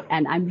webinar.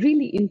 And I'm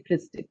really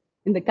interested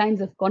in the kinds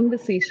of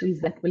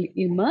conversations that will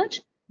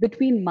emerge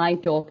between my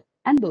talk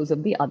and those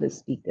of the other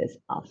speakers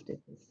after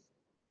this.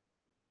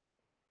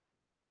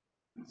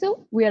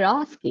 So we're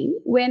asking,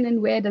 when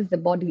and where does the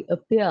body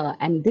appear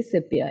and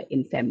disappear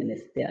in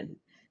feminist theory?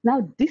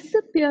 Now,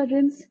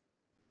 disappearance,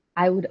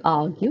 I would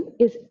argue,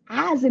 is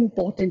as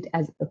important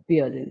as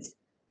appearance,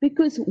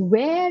 because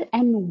where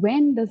and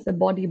when does the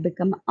body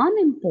become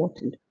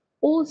unimportant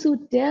also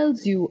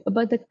tells you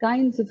about the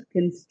kinds of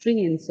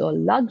constraints or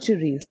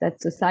luxuries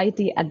that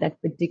society at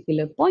that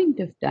particular point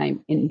of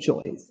time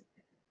enjoys.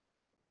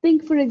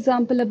 Think, for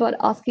example, about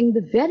asking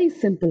the very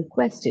simple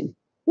question,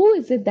 who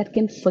is it that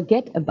can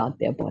forget about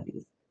their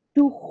bodies?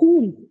 To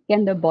whom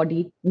can the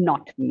body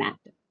not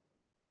matter?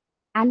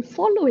 And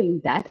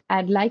following that,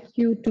 I'd like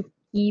you to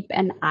keep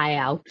an eye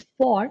out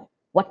for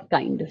what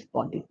kind of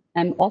body.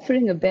 I'm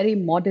offering a very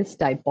modest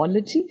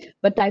typology,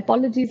 but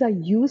typologies are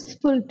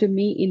useful to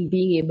me in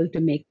being able to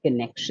make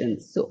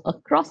connections. So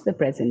across the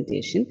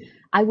presentation,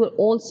 I will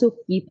also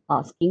keep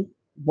asking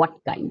what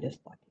kind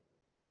of body.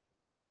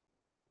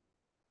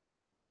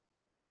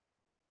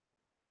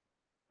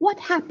 What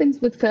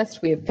happens with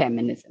first wave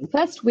feminism?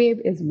 First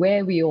wave is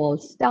where we all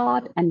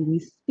start, and we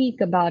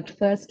speak about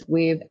first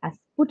wave as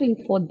putting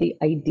forth the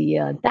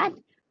idea that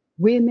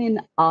women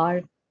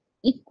are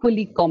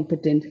equally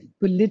competent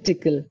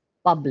political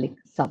public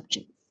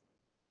subjects.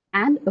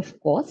 And of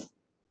course,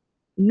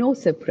 no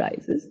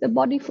surprises, the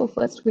body for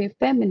first wave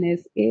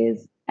feminists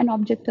is an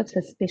object of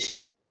suspicion.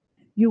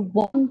 You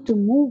want to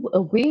move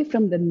away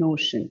from the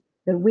notion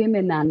that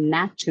women are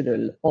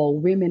natural or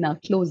women are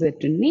closer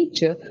to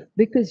nature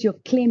because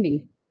you're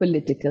claiming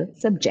political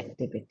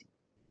subjectivity.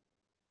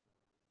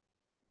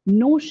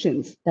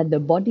 Notions that the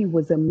body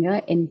was a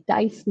mere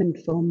enticement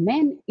for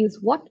men is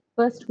what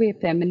first wave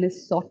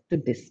feminists sought to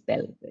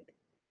dispel with.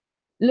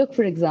 Look,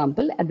 for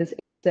example, at this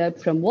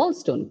excerpt from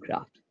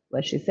Wollstonecraft,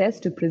 where she says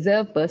to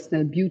preserve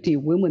personal beauty,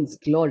 woman's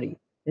glory,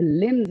 the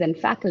limbs and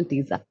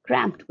faculties are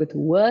cramped with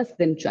worse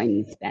than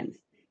Chinese pens,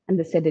 and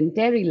the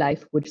sedentary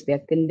life which they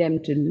are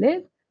condemned to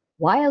live,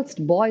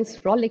 whilst boys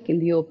frolic in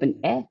the open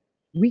air,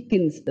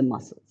 weakens the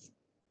muscles.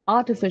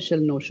 Artificial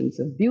notions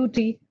of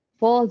beauty,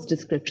 false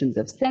descriptions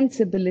of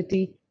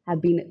sensibility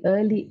have been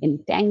early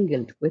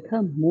entangled with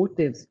her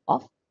motives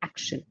of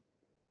action.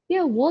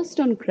 Here,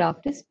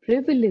 Wollstonecraft is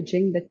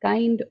privileging the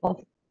kind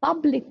of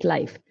public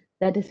life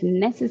that is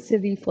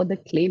necessary for the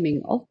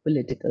claiming of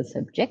political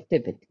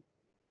subjectivity.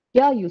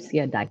 Here you see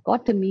a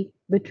dichotomy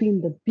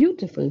between the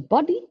beautiful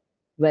body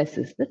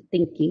versus the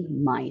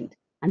thinking mind.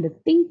 And the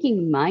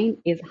thinking mind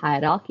is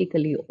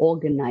hierarchically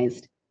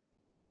organized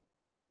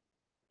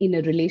in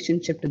a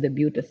relationship to the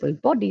beautiful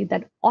body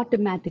that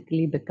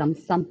automatically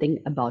becomes something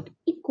about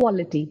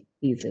equality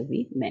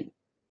vis-a-vis men.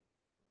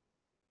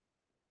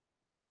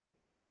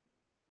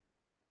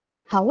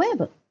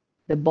 However,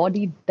 the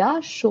body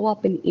does show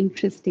up in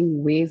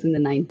interesting ways in the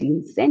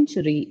 19th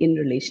century in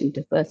relation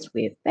to first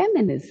wave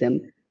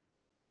feminism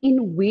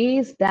in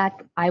ways that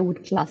I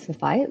would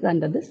classify as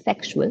under the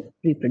sexual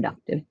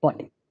reproductive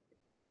body.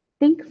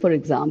 Think, for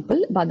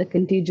example, about the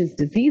Contagious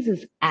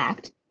Diseases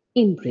Act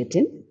in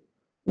Britain,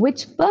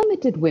 which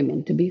permitted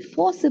women to be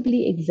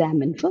forcibly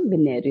examined for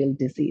venereal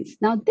disease.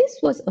 Now, this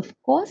was, of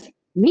course,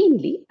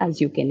 mainly,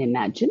 as you can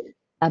imagine,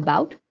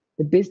 about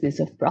the business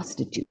of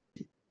prostitution,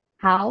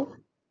 how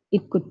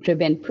it could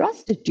prevent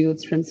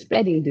prostitutes from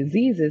spreading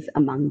diseases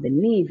among the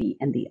Navy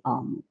and the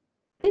Army.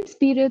 This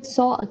period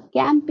saw a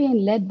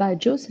campaign led by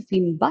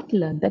Josephine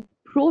Butler that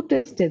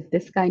protested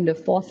this kind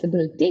of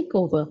forcible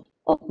takeover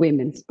of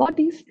women's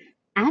bodies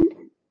and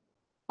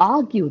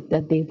argued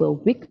that they were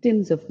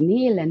victims of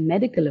male and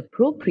medical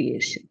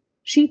appropriation.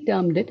 She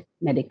termed it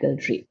medical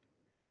rape.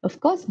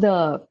 Of course,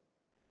 the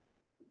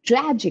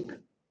tragic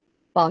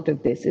part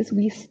of this is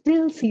we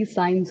still see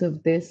signs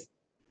of this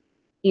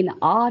in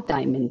our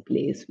time and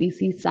place. We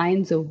see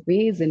signs of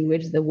ways in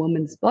which the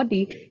woman's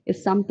body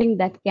is something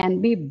that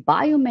can be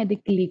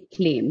biomedically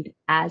claimed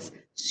as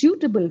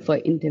suitable for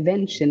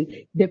intervention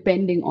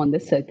depending on the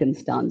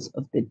circumstance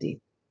of the day.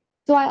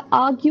 So I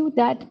argue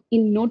that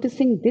in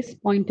noticing this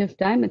point of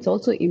time, it's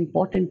also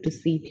important to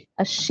see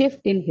a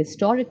shift in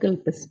historical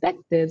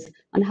perspectives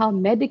on how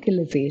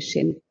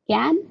medicalization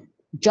can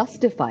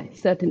justify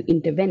certain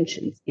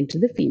interventions into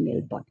the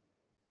female body.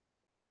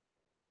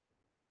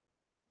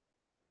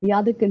 The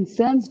other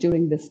concerns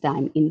during this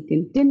time in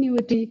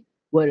continuity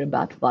were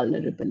about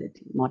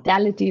vulnerability.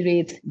 Mortality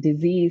rates,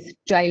 disease,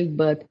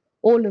 childbirth,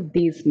 all of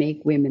these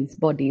make women's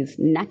bodies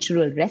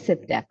natural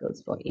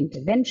receptacles for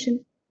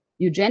intervention.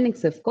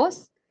 Eugenics, of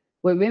course,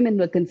 where women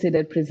were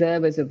considered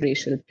preservers of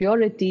racial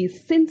purity.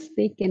 Since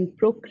they can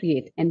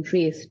procreate and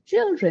raise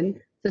children,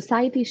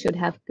 society should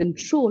have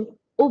control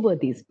over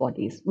these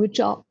bodies, which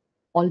are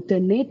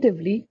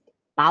alternatively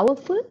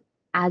powerful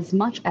as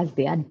much as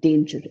they are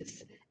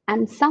dangerous.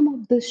 And some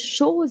of this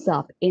shows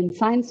up in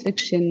science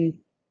fiction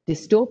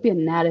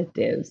dystopian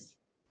narratives.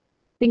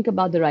 Think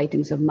about the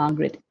writings of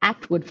Margaret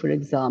Atwood, for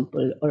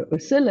example, or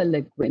Ursula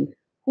Le Guin,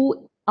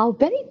 who are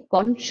very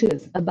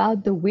conscious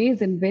about the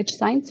ways in which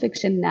science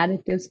fiction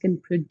narratives can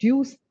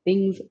produce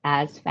things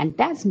as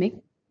phantasmic,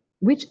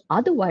 which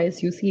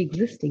otherwise you see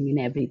existing in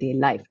everyday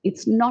life.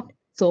 It's not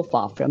so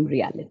far from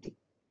reality.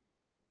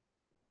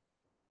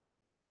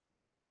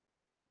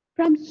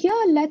 From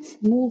here, let's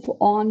move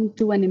on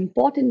to an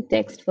important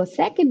text for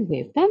second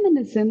wave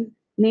feminism,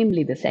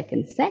 namely The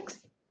Second Sex,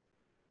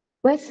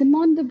 where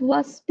Simone de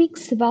Beauvoir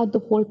speaks about the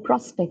whole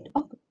prospect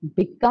of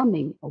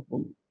becoming a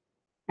woman.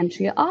 And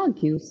she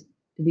argues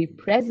to be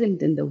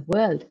present in the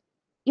world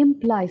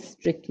implies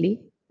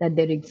strictly that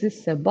there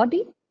exists a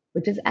body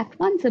which is at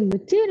once a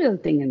material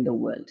thing in the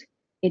world.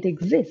 It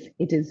exists,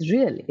 it is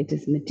real, it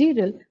is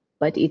material,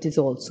 but it is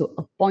also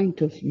a point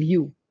of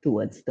view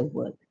towards the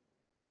world.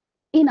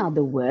 In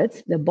other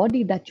words, the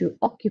body that you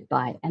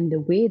occupy and the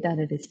way that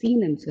it is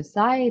seen in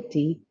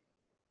society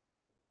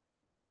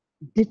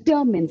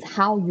determines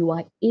how you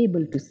are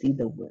able to see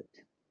the world.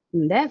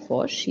 And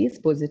therefore, she is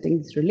positing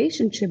this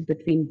relationship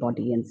between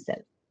body and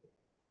self.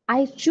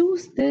 I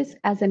choose this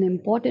as an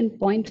important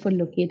point for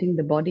locating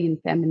the body in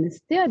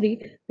feminist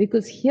theory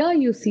because here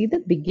you see the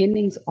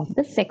beginnings of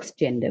the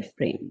sex-gender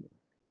framework.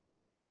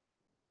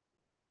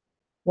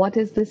 What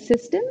is this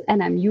system?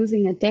 And I'm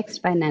using a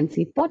text by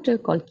Nancy Potter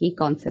called Key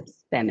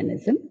Concepts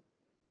Feminism.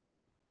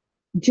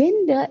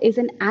 Gender is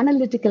an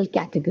analytical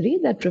category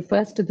that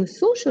refers to the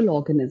social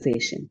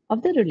organization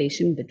of the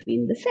relation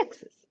between the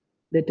sexes.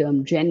 The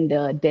term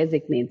gender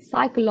designates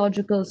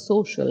psychological,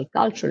 social,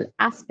 cultural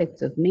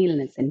aspects of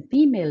maleness and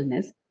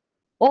femaleness,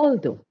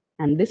 although,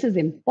 and this is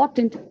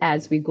important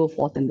as we go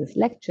forth in this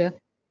lecture,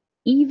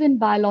 even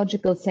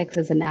biological sex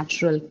as a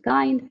natural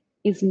kind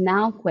is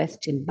now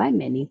questioned by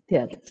many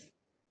theorists.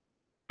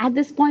 At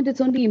this point,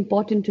 it's only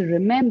important to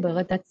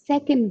remember that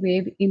second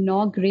wave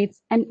inaugurates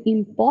an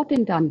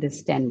important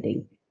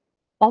understanding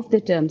of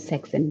the term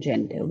sex and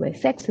gender, where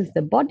sex is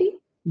the body,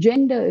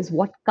 gender is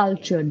what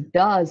culture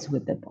does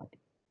with the body.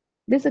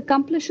 This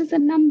accomplishes a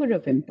number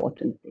of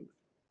important things.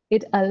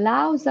 It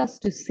allows us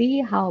to see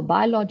how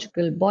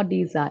biological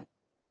bodies are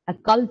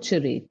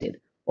acculturated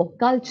or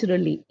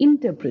culturally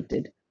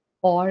interpreted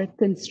or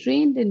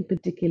constrained in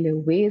particular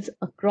ways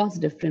across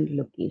different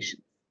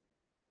locations.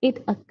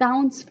 It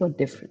accounts for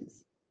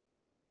difference.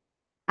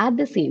 At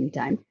the same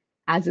time,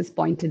 as is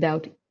pointed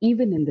out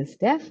even in this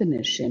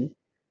definition,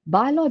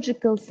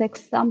 biological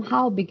sex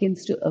somehow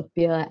begins to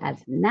appear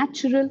as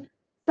natural,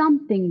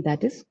 something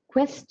that is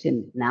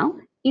questioned now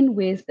in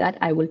ways that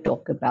I will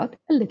talk about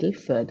a little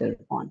further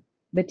on.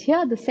 But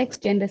here, the sex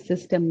gender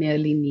system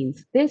merely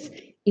means this: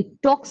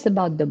 it talks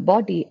about the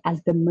body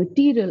as the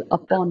material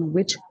upon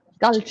which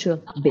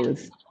culture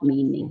builds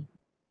meaning.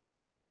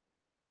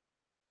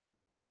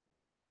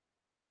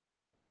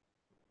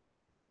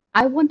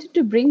 I wanted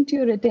to bring to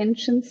your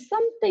attention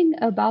something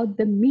about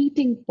the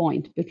meeting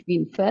point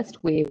between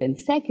first wave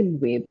and second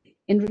wave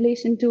in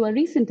relation to a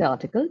recent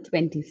article,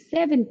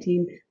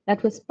 2017,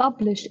 that was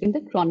published in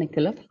the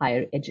Chronicle of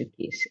Higher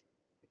Education.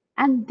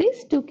 And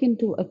this took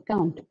into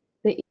account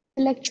the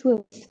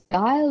intellectual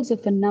styles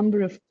of a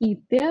number of key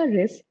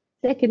theorists,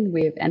 second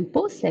wave and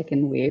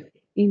post-second wave,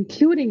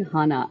 including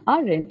Hannah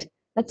Arendt,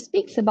 that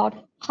speaks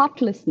about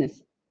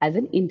heartlessness as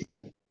an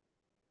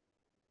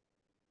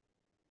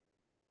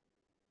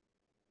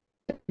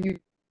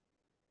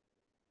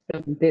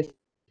from this,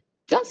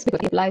 just because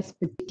it applies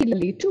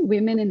particularly to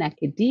women in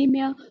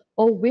academia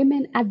or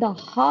women at the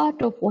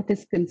heart of what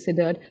is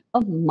considered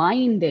a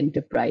mind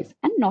enterprise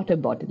and not a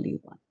bodily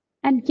one.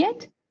 And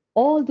yet,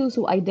 all those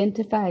who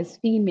identify as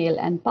female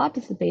and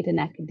participate in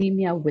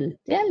academia will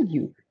tell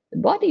you the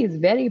body is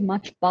very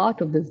much part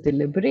of these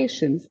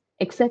deliberations,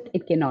 except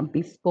it cannot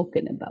be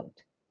spoken about.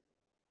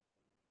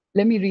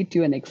 Let me read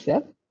you an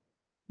excerpt.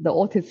 The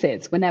author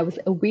says, when I was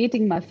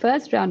awaiting my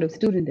first round of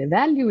student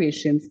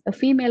evaluations, a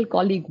female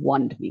colleague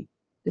warned me.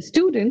 The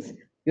students,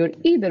 you're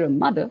either a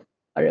mother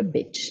or a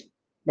bitch.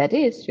 That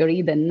is, you're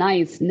either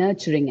nice,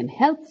 nurturing, and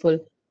helpful,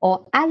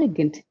 or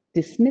arrogant,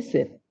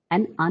 dismissive,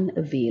 and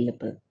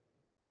unavailable.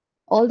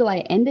 Although I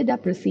ended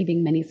up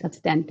receiving many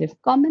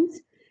substantive comments,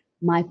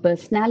 my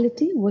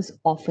personality was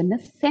often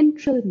a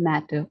central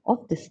matter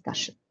of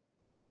discussion.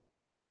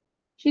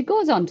 She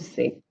goes on to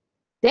say,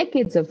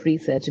 decades of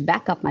research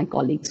back up my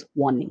colleague's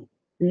warning.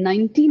 A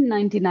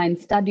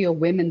 1999 study of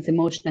women's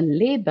emotional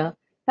labor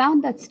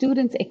found that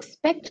students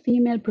expect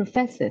female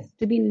professors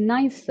to be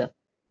nicer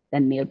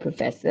than male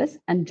professors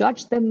and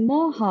judge them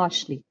more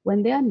harshly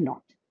when they are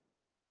not.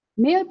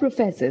 Male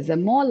professors are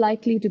more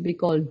likely to be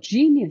called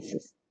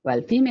geniuses,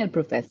 while female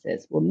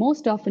professors were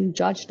most often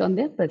judged on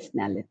their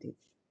personalities.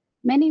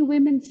 Many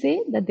women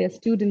say that their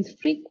students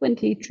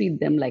frequently treat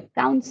them like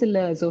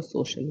counselors or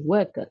social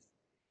workers.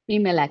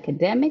 Female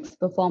academics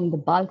perform the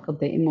bulk of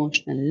the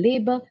emotional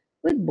labor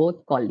with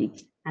both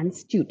colleagues and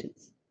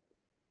students.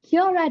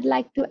 Here I'd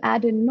like to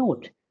add a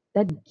note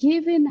that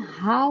given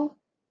how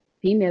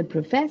female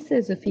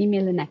professors or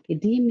female in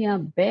academia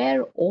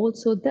bear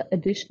also the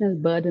additional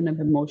burden of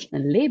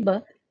emotional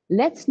labor,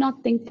 let's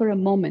not think for a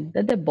moment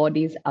that the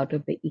body is out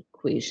of the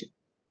equation.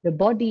 The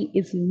body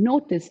is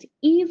noticed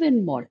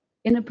even more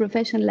in a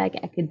profession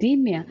like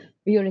academia,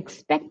 where you're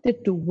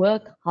expected to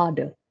work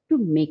harder to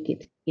make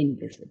it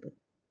invisible.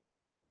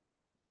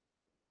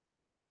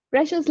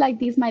 Pressures like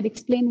these might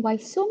explain why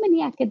so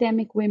many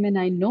academic women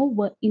I know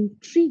were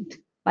intrigued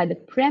by the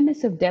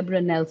premise of Deborah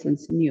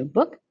Nelson's new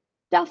book,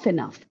 Tough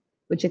Enough,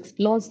 which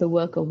explores the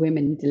work of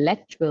women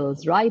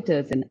intellectuals,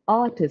 writers, and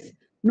artists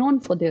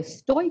known for their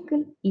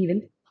stoical,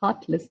 even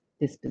heartless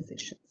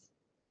dispositions.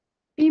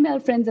 Female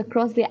friends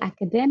across the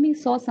academy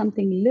saw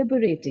something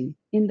liberating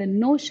in the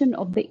notion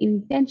of the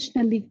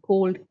intentionally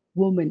cold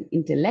woman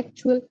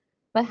intellectual.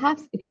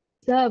 Perhaps it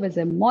could serve as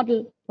a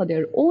model for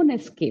their own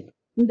escape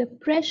from the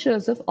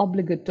pressures of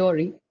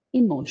obligatory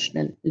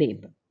emotional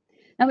labor.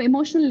 Now,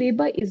 emotional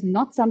labor is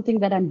not something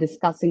that I'm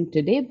discussing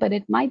today, but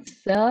it might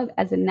serve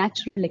as a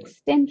natural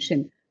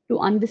extension to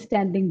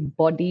understanding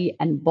body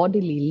and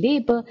bodily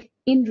labor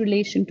in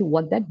relation to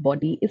what that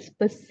body is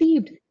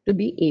perceived to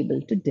be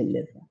able to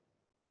deliver.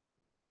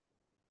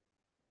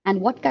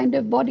 And what kind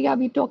of body are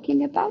we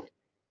talking about?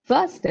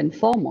 First and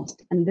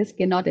foremost, and this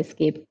cannot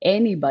escape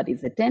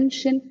anybody's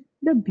attention,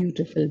 the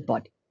beautiful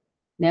body.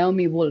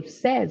 Naomi Wolf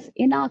says,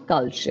 in our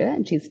culture,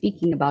 and she's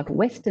speaking about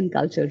Western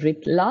culture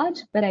writ large,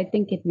 but I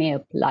think it may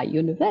apply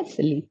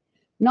universally,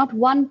 not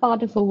one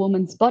part of a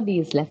woman's body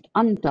is left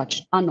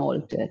untouched,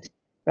 unaltered.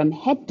 From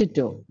head to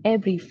toe,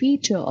 every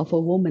feature of a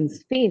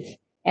woman's face,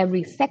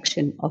 every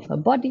section of her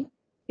body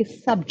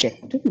is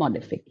subject to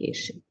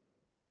modification.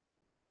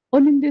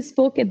 Olindu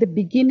spoke at the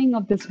beginning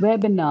of this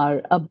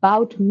webinar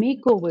about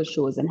makeover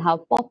shows and how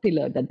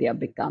popular that they are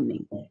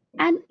becoming.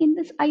 And in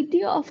this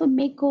idea of a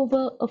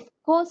makeover, of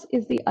course,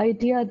 is the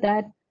idea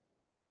that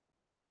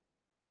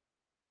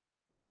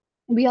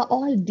we are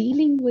all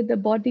dealing with the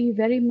body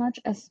very much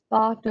as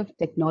part of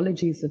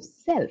technologies of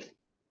self,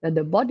 that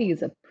the body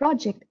is a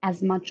project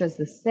as much as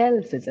the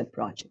self is a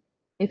project.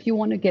 If you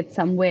want to get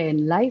somewhere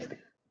in life,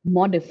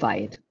 modify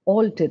it,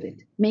 alter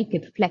it, make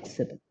it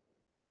flexible.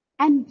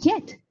 And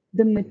yet,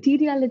 the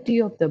materiality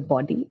of the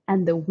body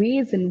and the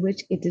ways in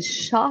which it is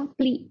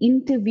sharply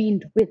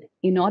intervened with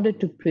in order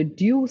to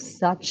produce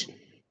such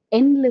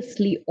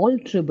endlessly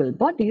alterable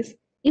bodies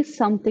is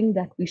something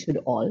that we should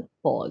all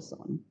pause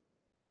on.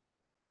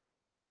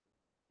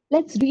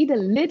 Let's read a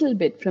little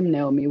bit from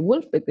Naomi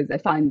Wolf because I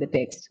find the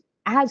text,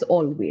 as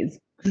always,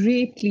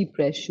 greatly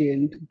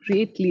prescient,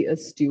 greatly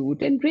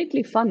astute, and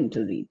greatly fun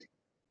to read.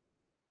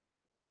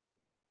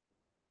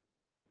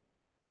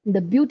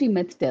 The beauty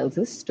myth tells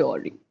a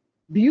story.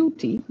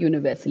 Beauty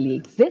universally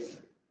exists.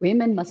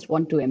 Women must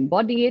want to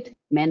embody it.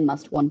 Men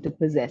must want to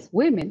possess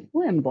women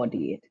who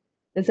embody it.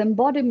 This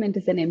embodiment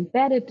is an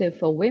imperative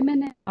for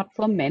women and not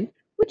for men,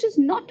 which is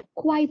not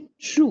quite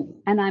true.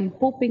 And I'm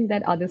hoping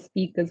that other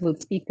speakers will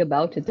speak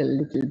about it a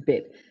little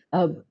bit.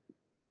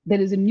 There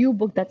is a new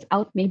book that's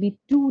out maybe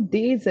 2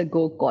 days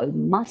ago called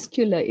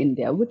Muscular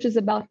India, which is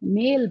about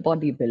male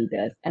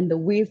bodybuilders and the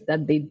ways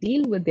that they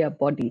deal with their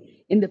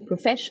body in the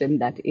profession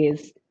that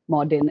is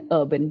modern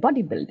urban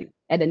bodybuilding.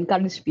 I'd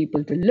encourage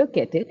people to look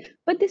at it,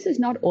 but this is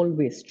not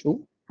always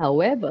true.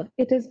 However,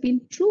 it has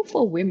been true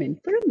for women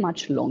for a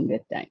much longer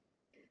time.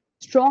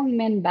 Strong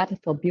men battle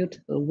for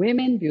beautiful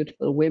women.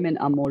 Beautiful women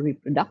are more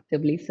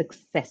reproductively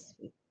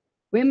successful.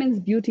 Women's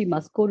beauty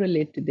must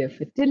correlate to their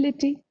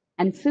fertility.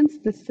 And since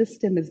the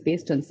system is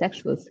based on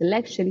sexual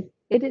selection,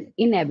 it is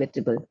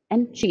inevitable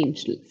and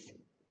changeless.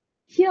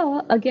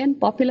 Here, again,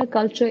 popular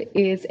culture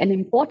is an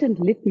important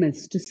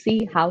litmus to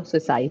see how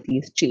society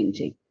is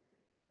changing.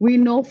 We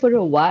know for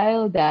a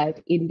while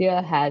that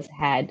India has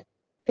had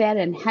fair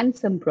and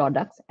handsome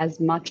products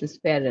as much as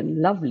fair and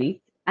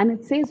lovely. And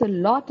it says a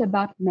lot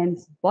about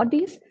men's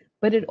bodies,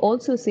 but it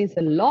also says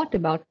a lot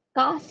about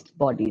caste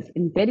bodies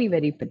in very,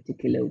 very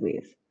particular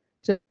ways.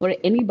 So for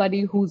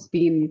anybody who's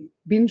been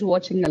binge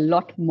watching a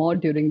lot more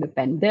during the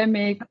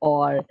pandemic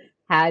or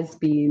has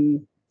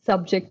been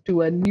subject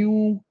to a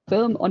new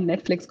film on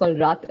Netflix called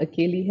Raat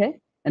Akeli Hai,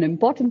 an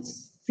important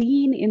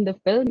scene in the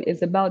film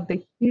is about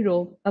the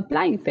hero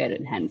applying fair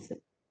and handsome.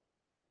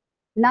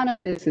 None of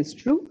this is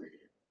true.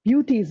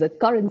 Beauty is a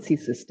currency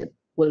system,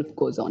 Wolf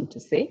goes on to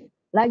say,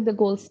 like the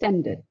gold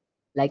standard.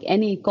 Like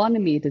any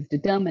economy, it is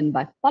determined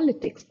by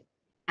politics,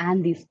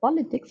 and these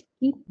politics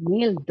keep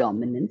male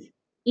dominance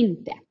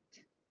intact.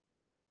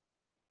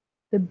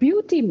 The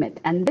beauty myth,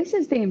 and this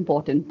is the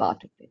important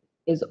part of it,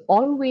 is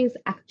always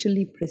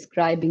actually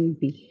prescribing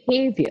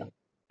behavior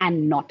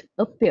and not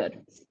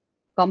appearance.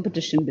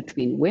 Competition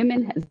between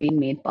women has been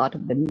made part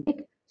of the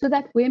myth so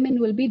that women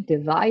will be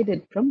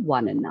divided from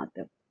one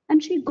another.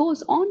 And she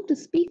goes on to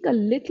speak a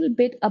little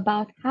bit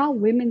about how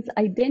women's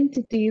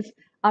identities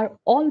are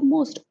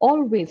almost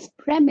always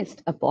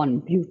premised upon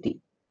beauty.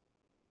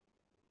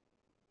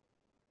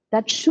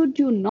 That should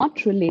you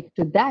not relate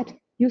to that,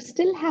 you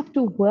still have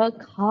to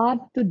work hard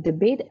to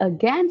debate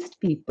against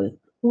people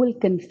who will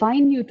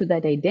confine you to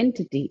that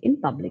identity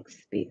in public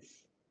space.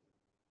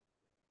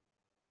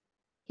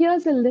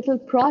 Here's a little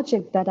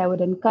project that I would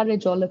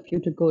encourage all of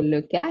you to go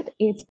look at.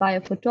 It's by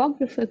a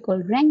photographer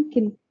called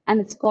Rankin, and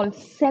it's called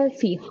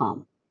Selfie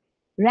Harm.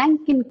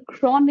 Rankin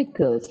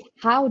chronicles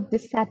how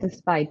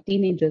dissatisfied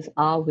teenagers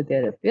are with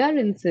their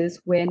appearances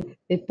when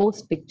they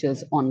post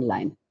pictures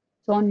online.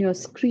 So on your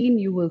screen,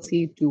 you will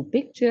see 2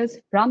 pictures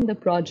from the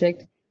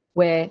project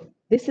where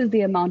this is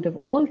the amount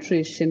of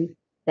alteration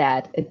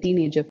that a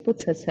teenager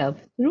puts herself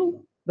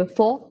through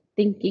before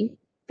thinking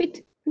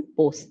fit to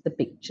post the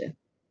picture.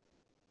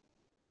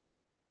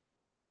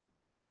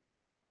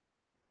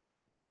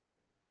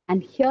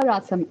 And here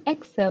are some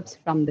excerpts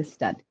from the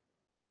study.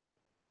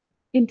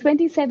 In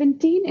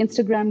 2017,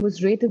 Instagram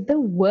was rated the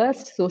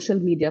worst social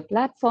media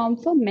platform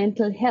for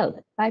mental health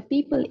by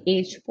people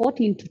aged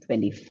 14 to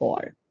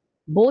 24.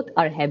 Both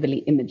are heavily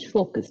image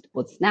focused,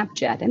 both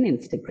Snapchat and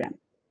Instagram.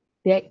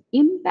 Their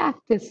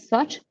impact is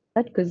such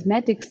that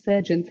cosmetic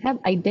surgeons have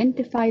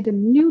identified a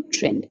new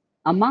trend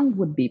among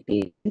would-be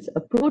patients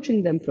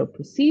approaching them for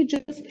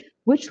procedures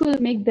which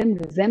will make them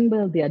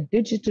resemble their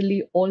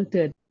digitally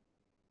altered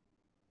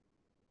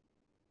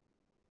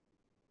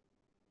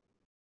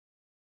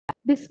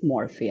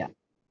dysmorphia.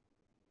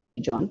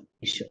 John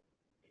Bishop.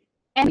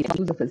 And the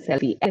use of a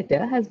selfie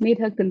editor has made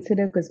her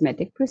consider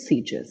cosmetic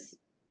procedures.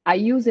 I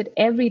use it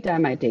every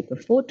time I take a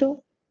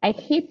photo. I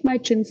hate my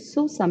chin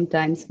so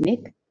sometimes,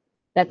 Nick.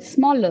 That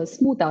smaller,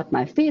 smooth out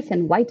my face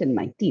and whiten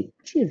my teeth.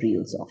 She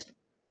reels off.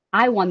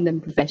 I want them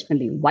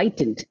professionally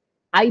whitened.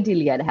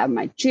 Ideally, I'd have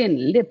my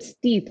chin, lips,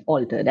 teeth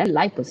altered and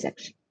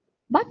liposuction.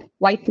 But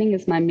whitening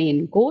is my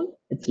main goal.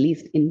 It's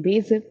least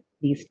invasive,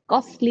 least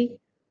costly.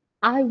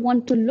 I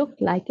want to look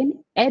like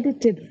an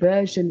edited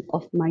version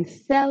of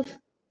myself,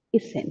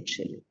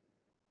 essentially.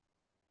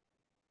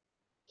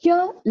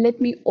 Here,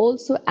 let me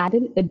also add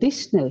an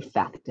additional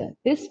factor.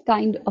 This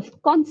kind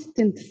of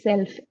constant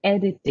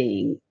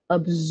self-editing,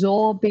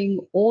 absorbing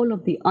all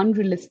of the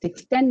unrealistic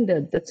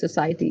standards that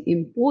society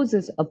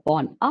imposes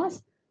upon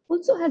us,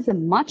 also has a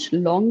much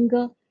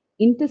longer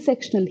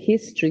intersectional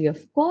history,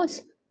 of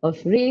course,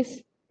 of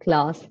race,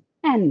 class,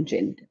 and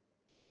gender.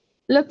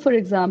 Look, for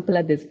example,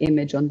 at this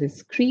image on the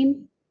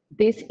screen.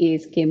 This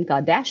is Kim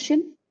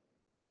Kardashian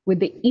with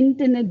the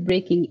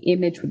internet-breaking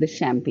image with the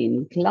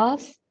champagne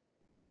glass,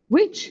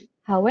 which,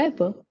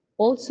 however,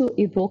 also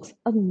evokes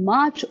a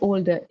much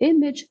older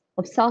image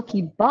of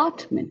Saki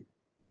Bartman,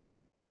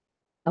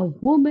 a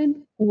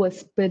woman who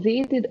was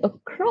paraded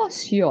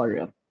across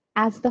Europe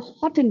as the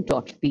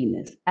Hottentot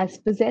Venus, as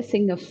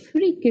possessing a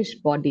freakish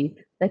body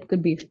that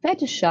could be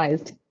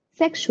fetishized,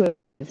 sexualized,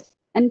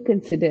 and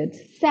considered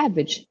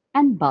savage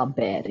and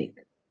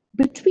barbaric.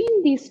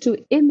 Between these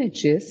two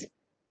images,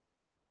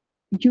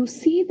 you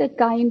see the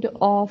kind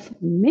of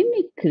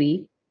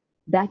mimicry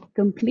that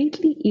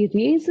completely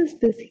erases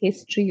this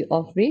history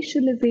of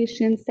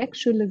racialization,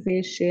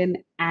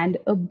 sexualization, and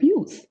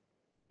abuse.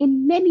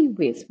 In many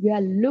ways, we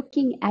are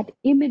looking at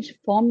image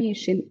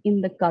formation in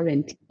the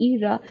current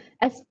era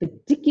as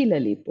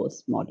particularly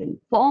postmodern,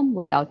 form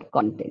without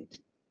content.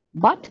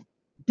 But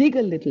dig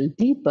a little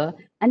deeper,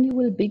 and you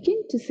will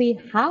begin to see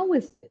how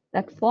is it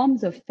that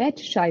forms of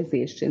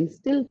fetishization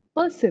still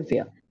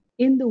persevere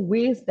in the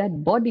ways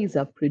that bodies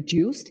are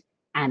produced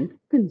and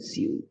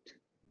consumed.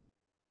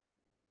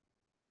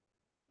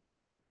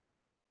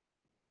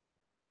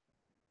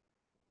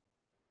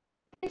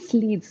 This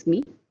leads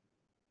me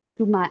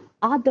to my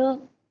other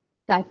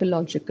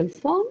typological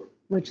form,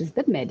 which is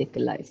the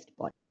medicalized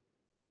body,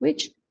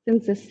 which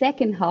since the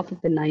second half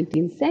of the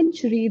 19th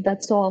century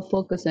that saw a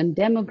focus on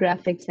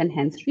demographics and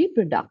hence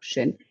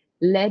reproduction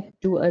led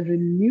to a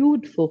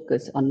renewed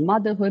focus on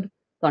motherhood,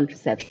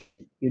 contraception,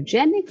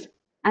 eugenics,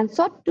 and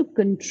sought to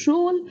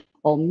control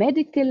or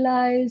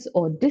medicalize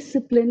or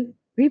discipline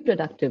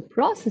reproductive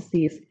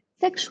processes,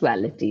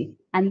 sexuality,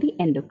 and the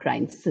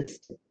endocrine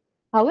system.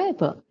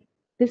 However,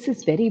 this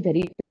is very,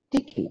 very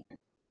particular.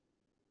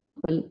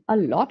 A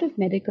lot of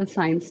medical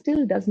science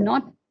still does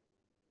not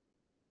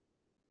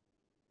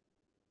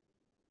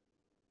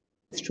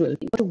menstrual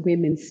or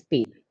women's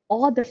pain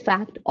or the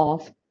fact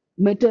of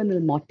maternal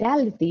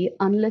mortality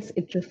unless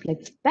it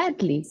reflects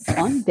badly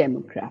on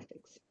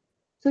demographics.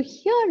 So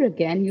here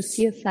again, you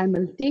see a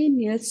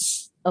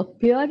simultaneous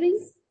appearing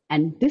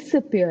and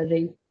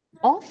disappearing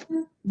of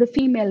the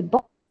female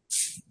body.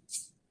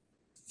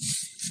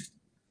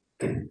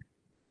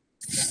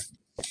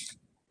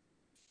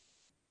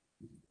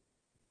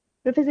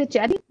 Professor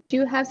Chadi, do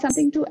you have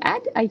something to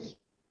add?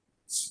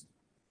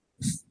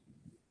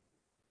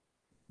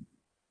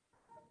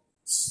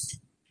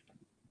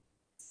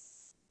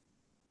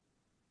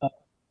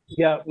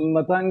 Yeah,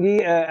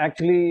 Matangi,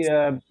 actually,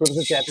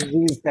 Professor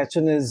Chatterjee's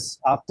session is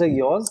after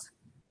yours.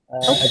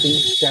 I think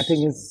he's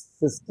chatting his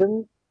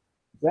system,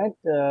 right?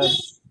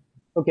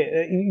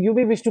 Okay, you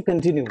may wish to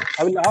continue.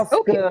 I will ask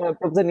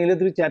Professor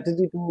Niladri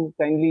Chatterjee to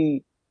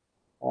kindly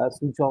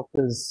switch off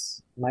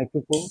his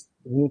microphone,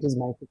 mute his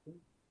microphone.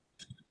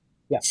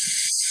 Yeah.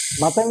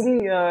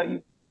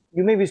 Matangi,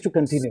 you may wish to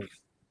continue.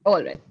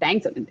 All right,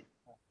 thanks, Anand.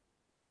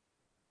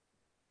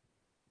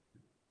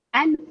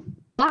 And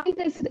why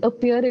does it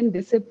appear and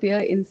disappear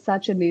in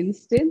such an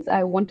instance?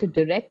 I want to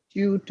direct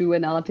you to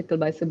an article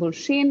by Sybil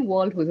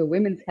Shainwald, who's a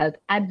women's health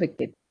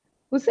advocate,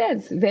 who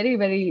says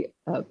very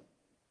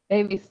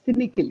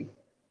cynically,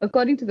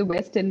 according to the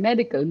Western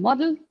medical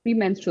model,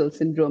 premenstrual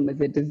syndrome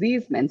is a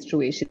disease,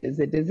 menstruation is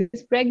a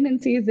disease,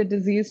 pregnancy is a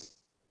disease,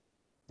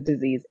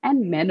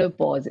 and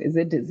menopause is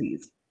a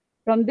disease.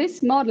 From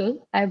this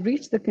model, I've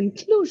reached the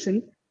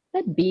conclusion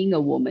that being a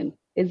woman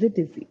is a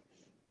disease.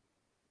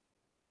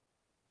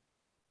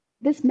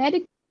 This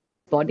medical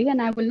body,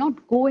 and I will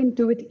not go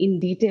into it in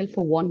detail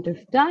for want of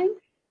time,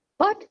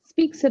 but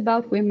speaks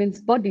about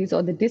women's bodies,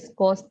 or the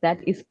discourse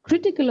that is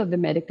critical of the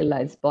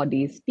medicalized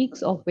body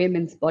speaks of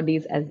women's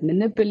bodies as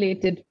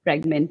manipulated,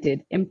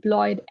 fragmented,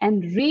 employed,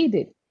 and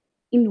raided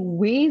in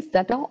ways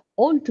that are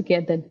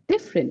altogether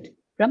different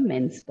from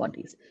men's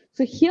bodies.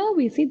 So here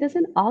we see there's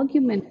an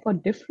argument for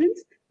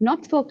difference,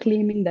 not for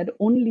claiming that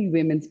only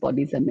women's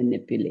bodies are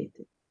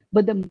manipulated,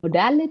 but the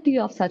modality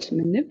of such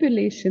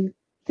manipulation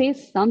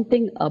says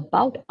something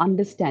about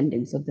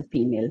understandings of the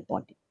female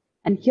body.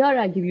 And here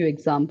I give you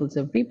examples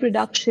of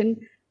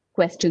reproduction,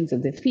 questions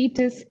of the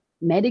fetus,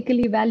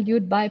 medically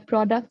valued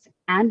byproducts,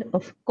 and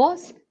of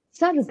course,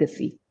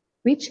 surrogacy,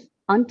 which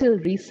until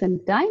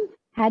recent time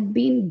had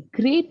been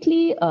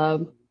greatly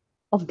of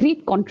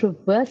great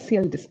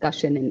controversial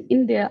discussion in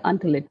India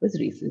until it was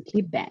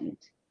recently banned.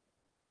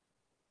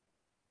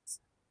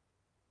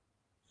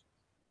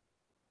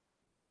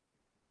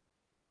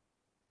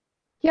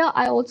 Here,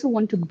 I also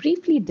want to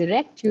briefly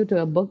direct you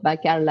to a book by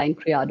Caroline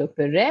Criado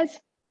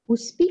Perez, who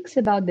speaks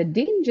about the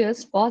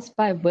dangers caused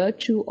by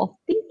virtue of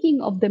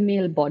thinking of the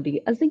male body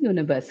as a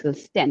universal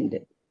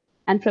standard.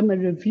 And from a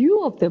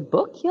review of the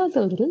book, here's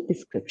a little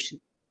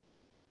description.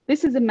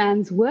 This is a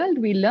man's world,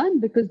 we learn,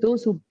 because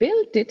those who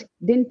built it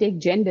didn't take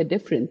gender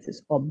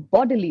differences or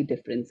bodily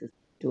differences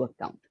into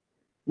account.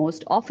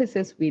 Most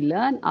offices, we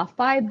learn, are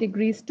 5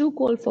 degrees too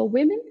cold for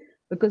women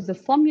because the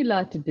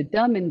formula to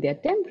determine their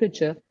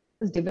temperature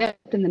was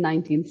developed in the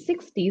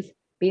 1960s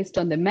based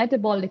on the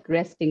metabolic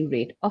resting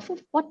rate of a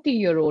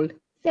 40-year-old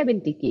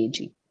 70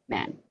 kg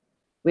man.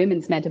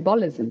 Women's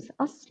metabolisms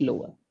are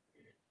slower.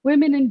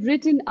 Women in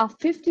Britain are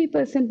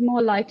 50%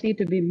 more likely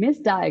to be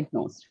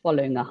misdiagnosed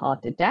following a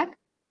heart attack.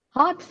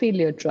 Heart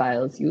failure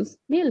trials use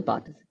male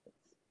participants.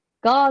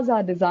 Cars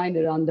are designed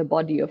around the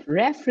body of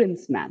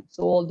reference man.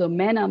 So although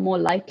men are more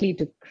likely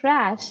to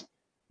crash,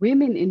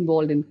 women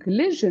involved in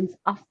collisions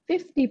are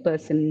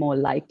 50% more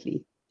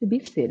likely to be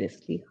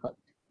seriously hurt.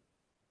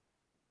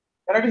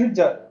 না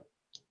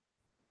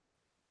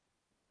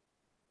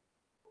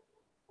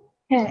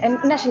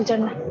শিলচর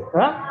না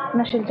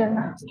না শিলচর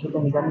না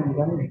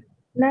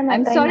না না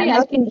I'm তাই sorry, না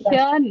I can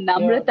hear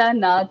Namrata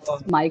Nath's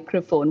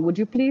microphone. Would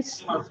you please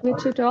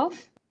switch it off?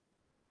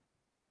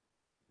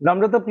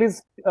 Namrata, please.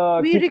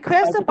 We keep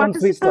request the microphone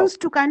switched off. participants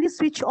to kindly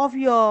switch off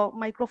your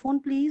microphone,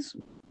 please.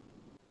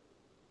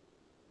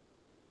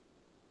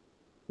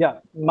 Yeah,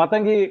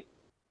 Matangi,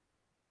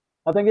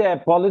 I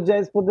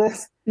apologize for this.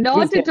 Not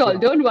Please at all. carry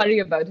on. Don't worry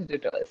about it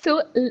at all. So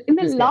in the Please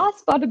carry on. last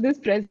part of this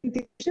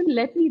presentation,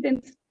 let me then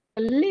speak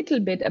a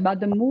little bit about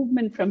the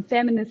movement from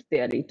feminist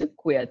theory to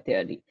queer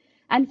theory.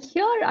 And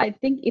here I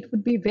think it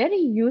would be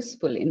very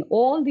useful in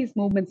all these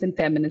movements in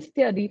feminist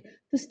theory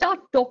to start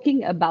talking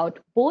about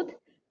both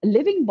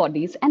living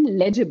bodies and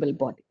legible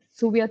bodies.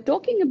 So we are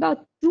talking about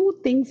two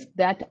things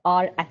that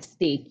are at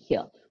stake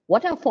here.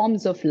 What are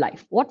forms of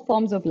life? What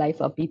forms of life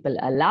are people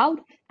allowed?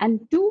 And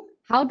two,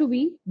 how do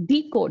we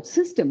decode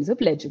systems of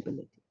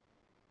legibility?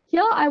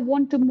 Here I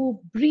want to move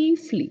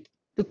briefly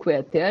to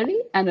queer theory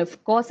and of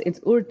course its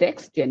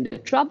urtext, Gender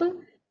Trouble,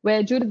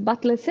 where Judith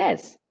Butler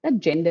says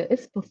that gender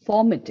is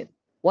performative.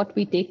 What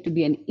we take to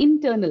be an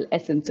internal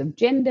essence of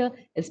gender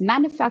is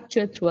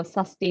manufactured through a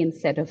sustained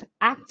set of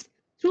acts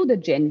through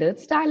the gendered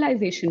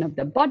stylization of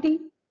the body.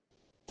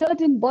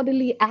 Certain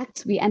bodily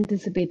acts we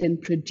anticipate and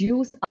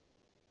produce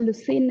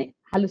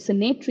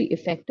hallucinatory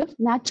effect of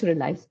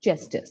naturalized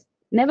gestures.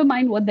 Never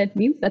mind what that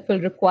means, that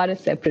will require a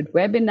separate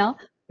webinar.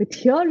 But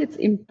here it's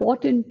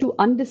important to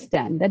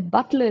understand that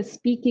Butler is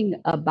speaking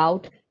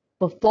about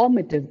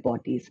performative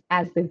bodies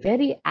as the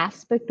very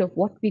aspect of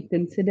what we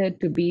consider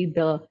to be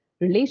the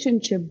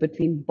relationship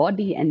between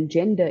body and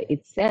gender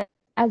itself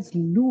as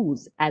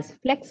loose, as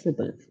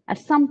flexible,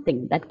 as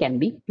something that can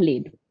be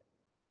played with.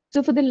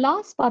 So for the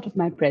last part of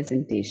my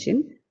presentation,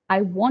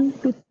 I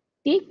want to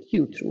take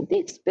you through the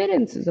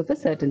experiences of a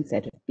certain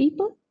set of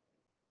people.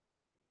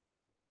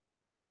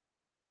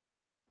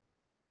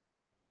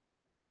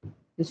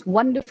 This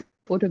wonderful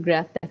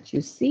photograph that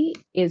you see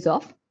is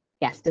of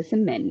Caster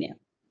Semenya,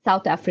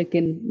 South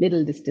African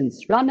middle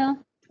distance runner,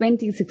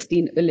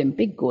 2016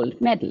 Olympic gold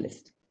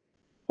medalist.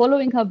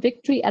 Following her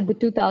victory at the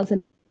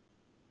 2000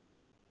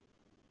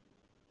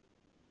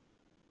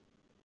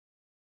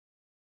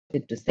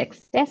 to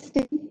sex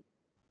testing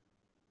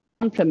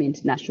from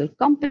international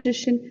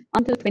competition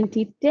until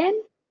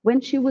 2010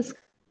 when she was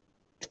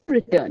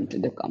returned to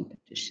the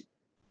competition.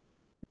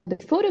 The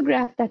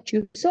photograph that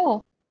you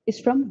saw is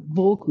from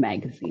Vogue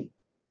magazine.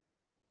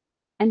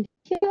 And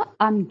here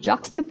I'm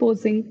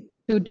juxtaposing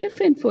two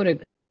different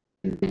photographs,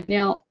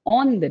 Semenya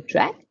on the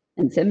track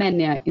and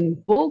Semenya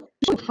in Vogue.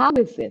 How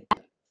is it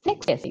that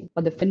sex testing,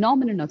 or the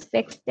phenomenon of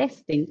sex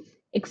testing,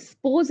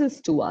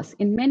 exposes to us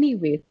in many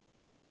ways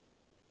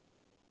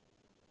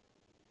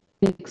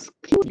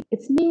exclusively?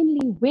 It's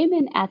mainly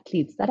women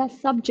athletes that are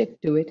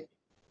subject to it in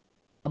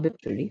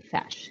arbitrary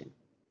fashion.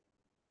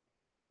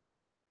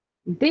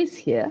 This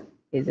here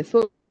is a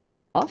photo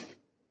of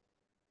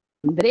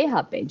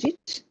Andreja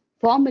Pejic,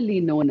 formerly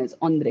known as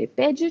Andre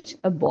Pejic,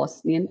 a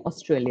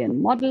Bosnian-Australian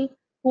model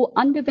who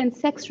underwent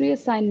sex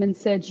reassignment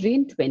surgery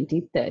in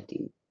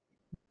 2013.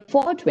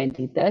 Before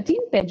 2013,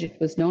 Pejic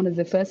was known as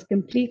the first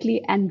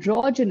completely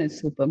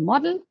androgynous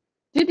supermodel.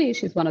 Today,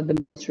 she's one of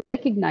the most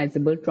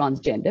recognizable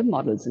transgender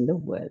models in the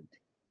world.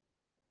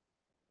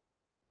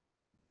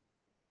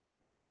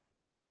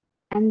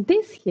 And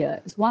this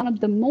here is one of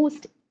the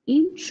most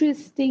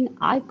interesting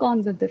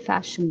icons of the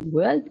fashion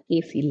world,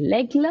 Casey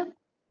Legler,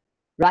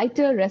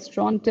 writer,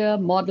 restaurateur,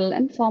 model,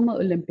 and former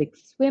Olympic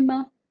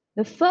swimmer,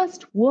 the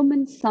first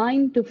woman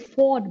signed to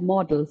Ford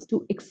Models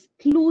to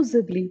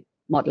exclusively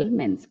model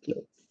men's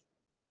clothes.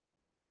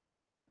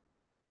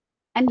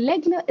 And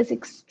Legler is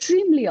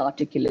extremely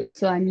articulate,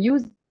 so I'm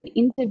using the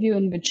interview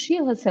in which she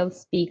herself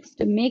speaks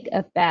to make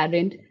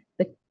apparent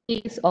the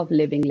case of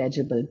living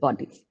legible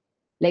bodies.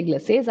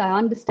 Legler says, I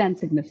understand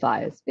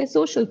signifiers, we're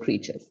social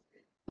creatures,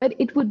 but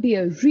it would be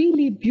a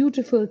really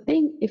beautiful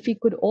thing if we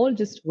could all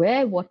just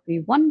wear what we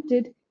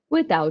wanted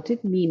without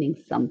it meaning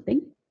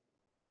something.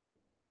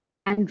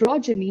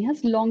 Androgyny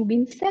has long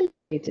been celebrated.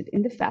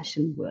 in the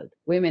fashion world.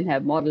 Women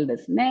have modeled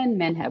as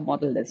men have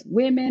modeled as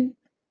women.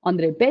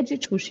 Andre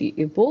Bejic, who she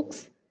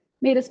evokes,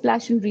 made a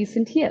splash in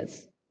recent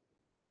years.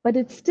 But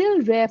it's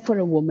still rare for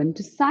a woman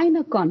to sign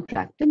a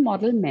contract to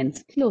model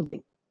men's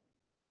clothing.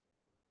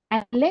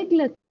 And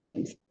Legler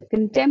claims the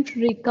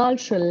contemporary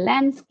cultural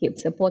landscape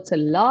supports a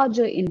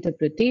larger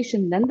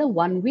interpretation than the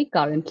one we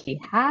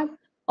currently have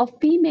of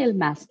female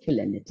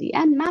masculinity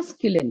and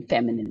masculine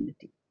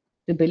femininity.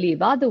 To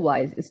believe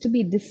otherwise is to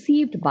be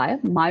deceived by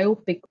a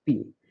myopic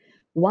view.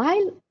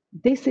 While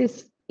this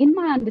is, in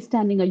my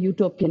understanding, a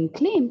utopian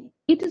claim,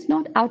 it is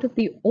not out of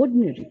the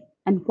ordinary.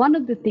 And one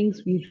of the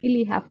things we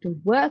really have to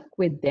work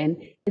with then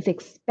is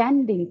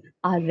expanding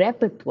our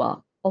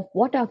repertoire of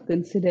what are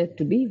considered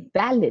to be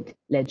valid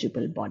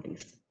legible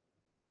bodies.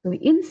 So,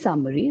 in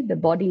summary, the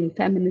body in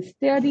feminist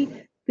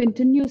theory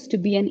continues to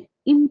be an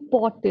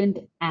important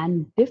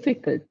and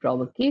difficult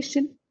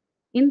provocation.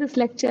 In this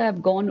lecture,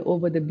 I've gone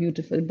over the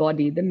beautiful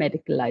body, the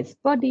medicalized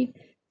body,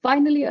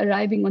 finally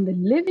arriving on the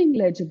living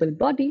legible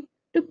body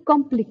to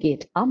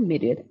complicate our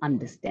myriad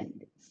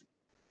understandings.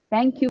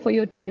 Thank you for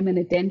your time and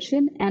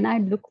attention, and I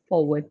look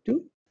forward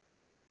to.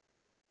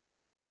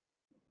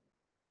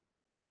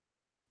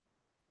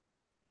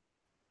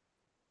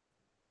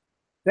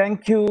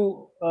 Thank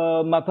you,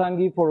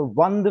 Matangi, for a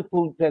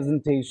wonderful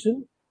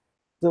presentation.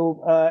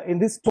 So in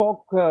this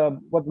talk,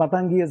 what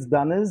Matangi has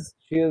done is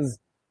she has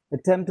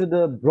attempted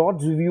a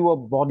broad review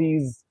of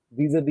bodies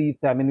vis-a-vis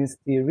feminist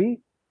theory,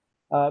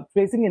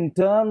 tracing in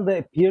turn the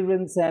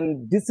appearance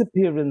and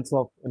disappearance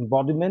of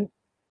embodiment.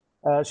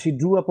 She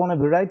drew upon a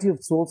variety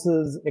of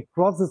sources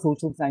across the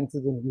social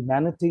sciences and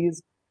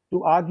humanities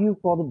to argue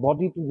for the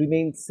body to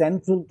remain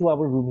central to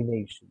our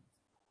ruminations.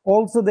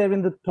 Also there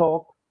in the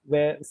talk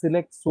were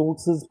select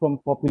sources from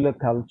popular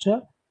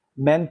culture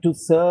meant to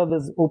serve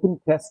as open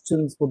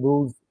questions for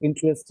those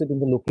interested in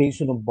the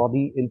location of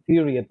body in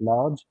theory at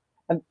large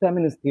and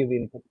feminist theory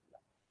in particular.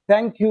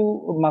 Thank you,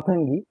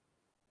 Matangi.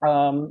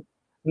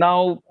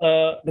 Now,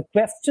 the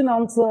question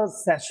answer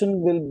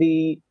session will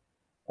be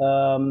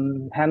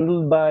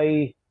handled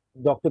by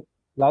Dr.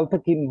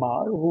 Lalthakim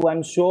Mar, who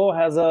I'm sure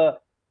has a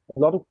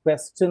lot of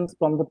questions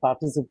from the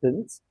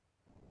participants.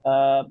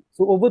 So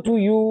over to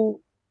you,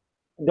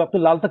 Dr.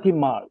 Lalthakim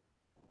Mar.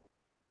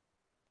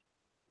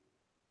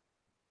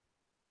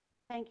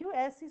 Thank you,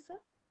 S.C. sir.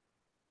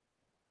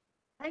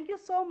 Thank you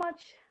so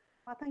much,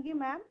 Matangi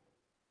ma'am.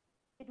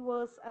 It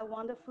was a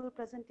wonderful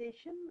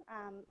presentation,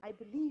 and I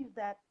believe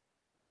that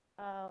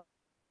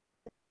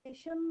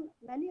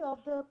many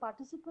of the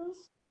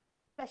participants,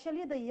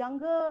 especially the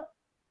younger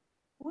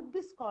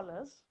would-be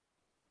scholars,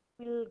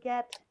 will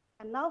get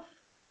enough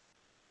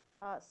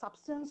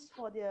substance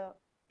for their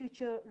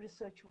future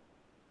research.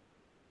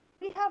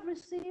 We have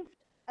received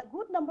a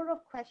good number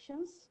of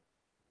questions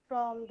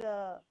from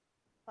the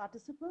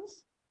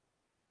participants.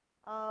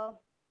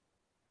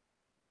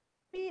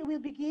 We will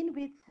begin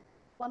with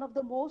one of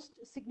the most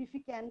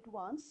significant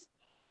ones.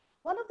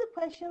 One of the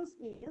questions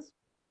is,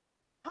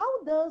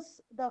 how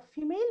does the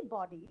female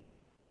body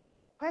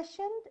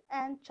question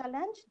and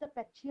challenge the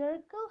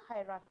patriarchal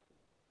hierarchy?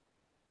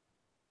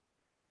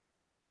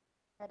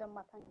 Madam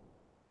Matangi.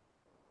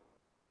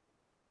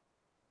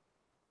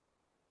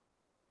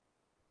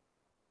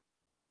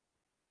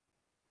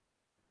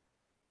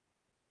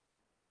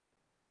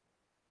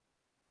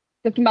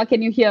 Dr. Ma,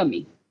 can you hear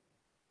me?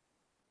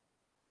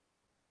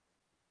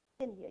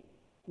 I can hear you.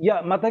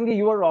 Yeah, Matangi,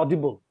 you are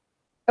audible.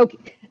 Okay,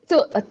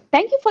 so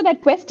thank you for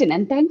that question,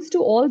 and thanks to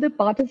all the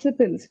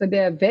participants for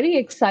their very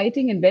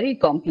exciting and very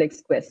complex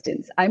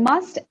questions. I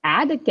must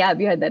add a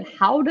caveat that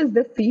how does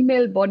the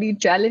female body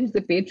challenge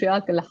the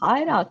patriarchal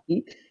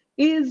hierarchy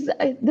is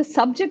the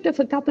subject of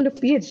a couple of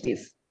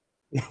PhDs.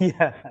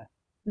 Yeah.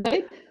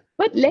 Right?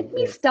 But let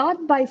me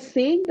start by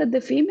saying that the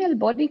female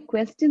body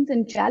questions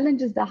and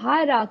challenges the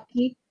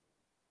hierarchy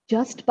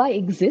just by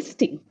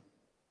existing.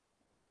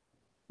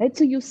 Right?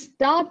 So you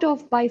start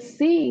off by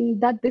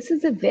saying that this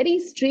is a very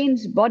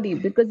strange body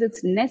because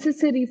it's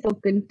necessary for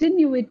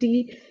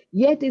continuity,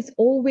 yet is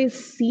always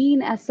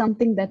seen as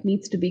something that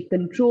needs to be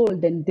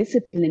controlled and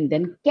disciplined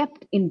and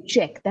kept in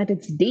check, that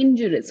it's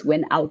dangerous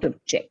when out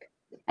of check.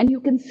 And you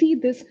can see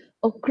this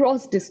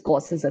across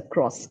discourses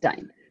across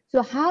time.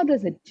 So how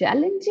does it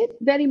challenge it?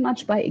 Very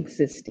much by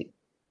existing.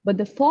 But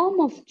the form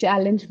of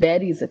challenge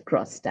varies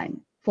across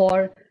time.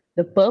 For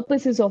the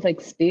purposes of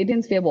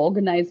experience, we have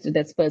organized it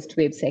as first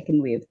wave,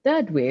 second wave,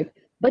 third wave,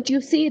 but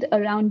you see it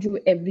around you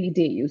every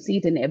day. You see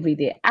it in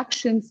everyday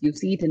actions, you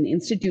see it in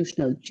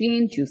institutional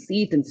change, you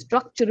see it in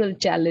structural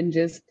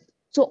challenges.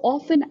 So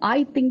often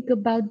I think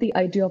about the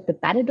idea of the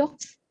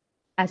paradox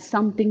as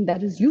something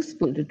that is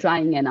useful to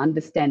trying and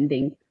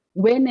understanding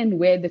when and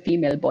where the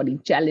female body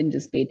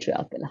challenges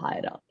patriarchal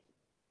hierarchy.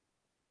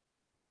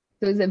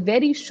 So it's a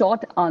very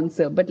short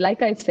answer, but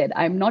like I said,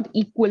 I'm not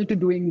equal to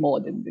doing more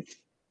than this.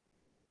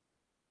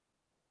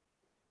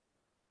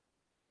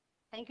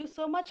 Thank you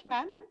so much,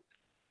 ma'am.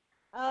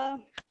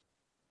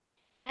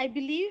 I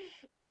believe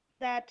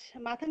that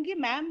Matangi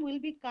ma'am will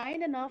be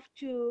kind enough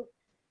to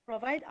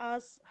provide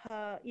us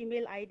her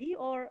email ID,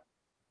 or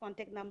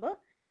contact number,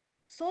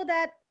 so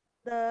that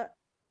the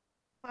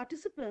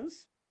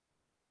participants,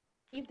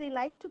 if they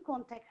like to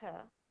contact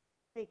her,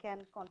 they can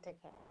contact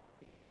her.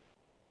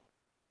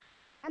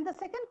 And the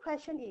second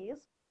question is,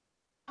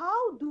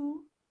 how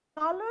do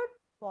colored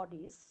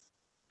bodies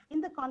in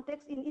the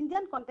context, in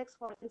Indian context,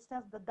 for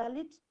instance, the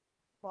Dalit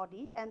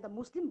body and the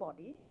Muslim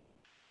body,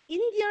 in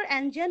their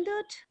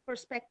engendered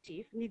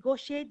perspective,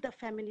 negotiate the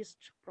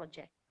feminist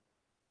project?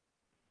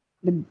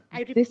 I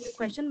repeat the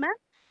question, ma'am.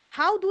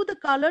 How do the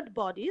colored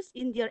bodies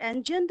in their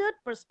engendered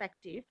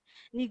perspective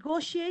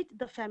negotiate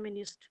the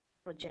feminist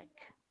project?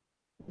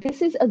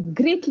 This is a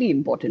greatly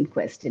important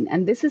question,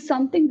 and this is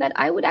something that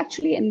I would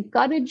actually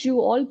encourage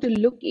you all to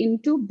look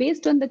into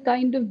based on the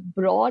kind of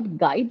broad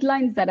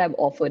guidelines that I've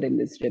offered in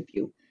this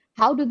review.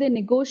 How do they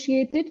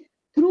negotiate it?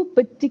 Through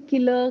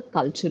particular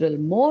cultural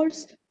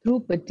mores, through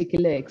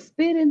particular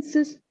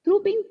experiences,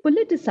 through being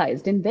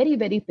politicized in very,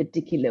 very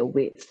particular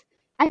ways.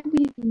 And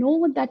we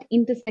know that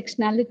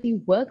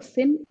intersectionality works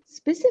in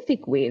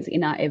specific ways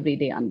in our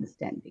everyday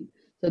understanding.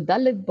 So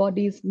Dalit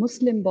bodies,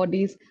 Muslim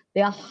bodies,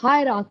 they are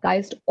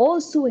hierarchized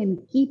also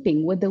in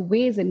keeping with the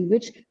ways in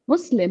which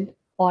Muslim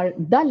or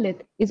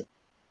Dalit is.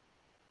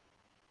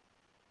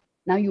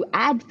 Now you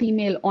add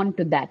female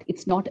onto that.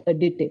 It's not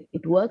additive.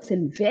 It works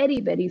in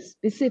very, very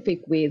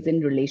specific ways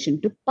in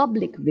relation to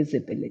public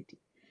visibility.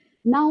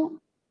 Now,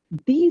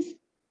 these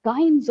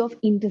kinds of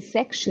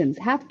intersections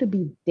have to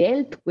be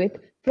dealt with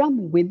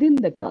from within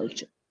the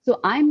culture. So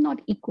I'm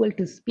not equal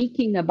to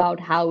speaking about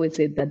how is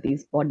it that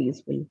these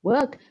bodies will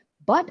work,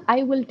 but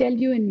I will tell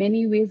you in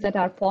many ways that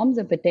our forms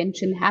of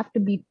attention have to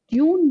be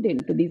tuned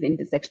into these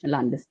intersectional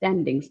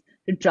understandings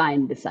to try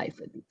and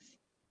decipher these.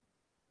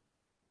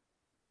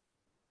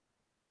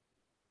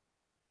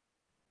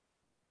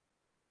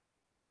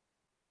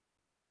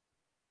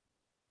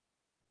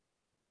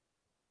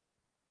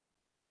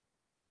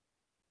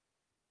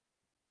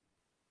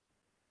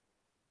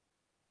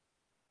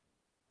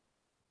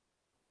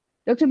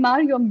 Dr.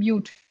 Mar, you're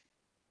mute.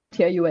 I can't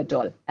hear you at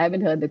all. I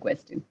haven't heard the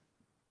question.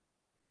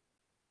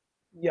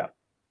 Yeah.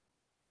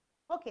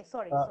 Okay,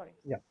 sorry.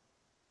 Yeah.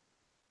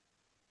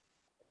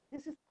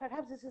 This is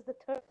the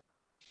third.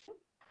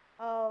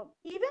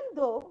 Even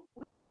though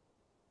we're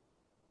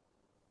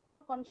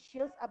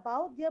conscious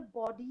about their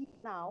body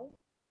now,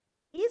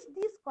 is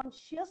this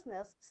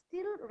consciousness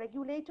still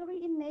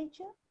regulatory in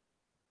nature?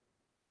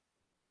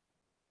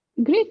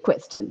 Great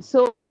question.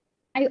 So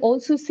I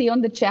also see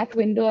on the chat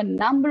window a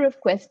number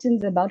of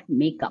questions about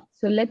makeup.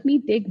 So let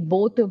me take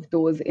both of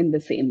those in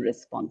the same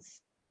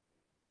response.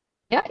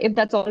 Yeah, if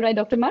that's all right,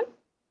 Dr. Mar?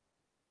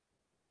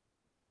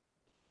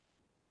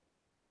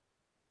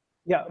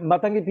 Yeah,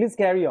 Matangi, please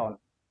carry on.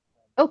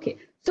 Okay,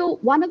 so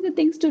one of the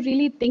things to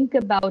really think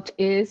about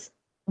is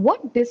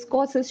what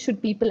discourses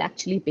should people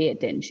actually pay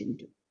attention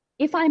to?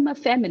 If I'm a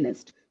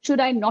feminist,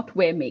 should I not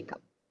wear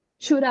makeup?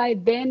 Should I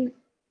then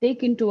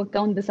take into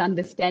account this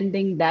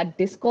understanding that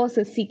discourse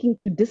is seeking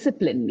to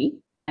discipline me?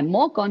 I'm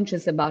more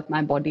conscious about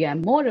my body.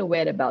 I'm more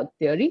aware about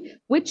theory.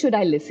 Which should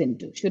I listen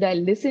to? Should I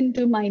listen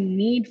to my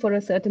need for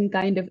a certain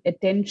kind of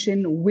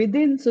attention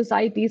within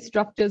society's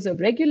structures of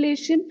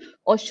regulation?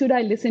 Or should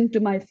I listen to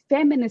my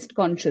feminist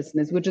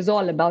consciousness, which is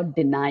all about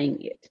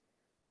denying it?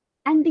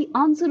 And the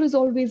answer is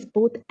always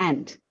both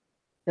and.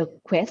 The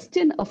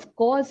question, of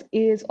course,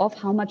 is of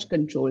how much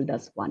control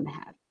does one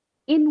have?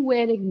 In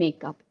wearing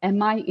makeup,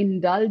 am I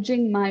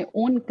indulging my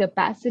own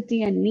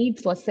capacity and need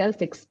for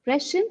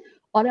self-expression,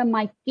 or am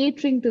I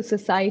catering to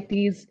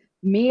society's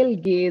male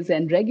gaze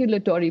and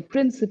regulatory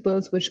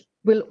principles, which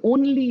will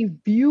only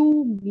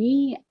view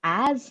me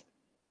as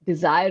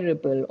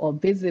desirable or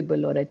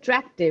visible or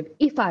attractive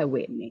if I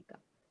wear makeup?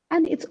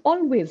 And it's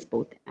always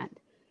both and.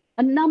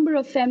 A number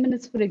of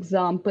feminists, for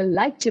example,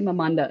 like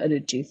Chimamanda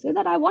Adichie, say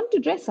that I want to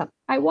dress up.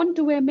 I want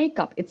to wear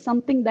makeup. It's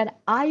something that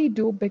I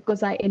do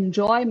because I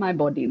enjoy my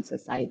body in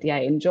society. I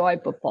enjoy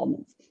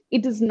performance.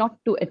 It is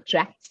not to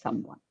attract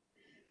someone.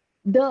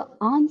 The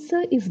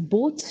answer is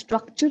both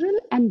structural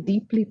and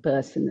deeply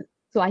personal.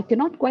 So I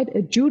cannot quite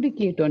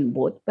adjudicate on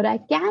both, but I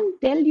can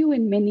tell you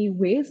in many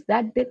ways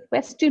that the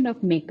question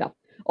of makeup,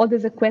 or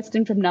there's a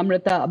question from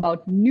Namrata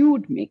about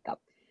nude makeup.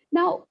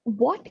 Now,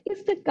 what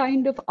is the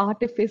kind of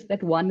artifice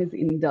that one is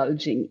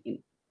indulging in?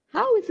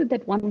 How is it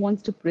that one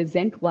wants to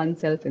present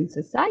oneself in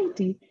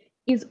society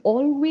is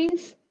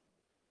always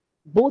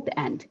both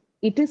and.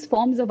 It is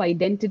forms of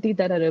identity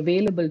that are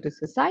available to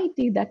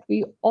society that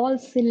we all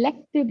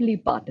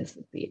selectively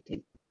participate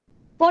in.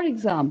 For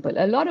example,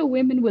 a lot of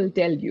women will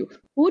tell you,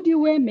 who do you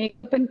wear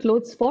makeup and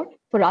clothes for?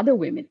 For other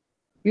women.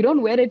 You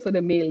don't wear it for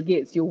the male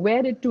gaze. You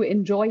wear it to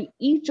enjoy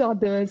each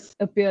other's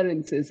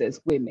appearances as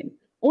women.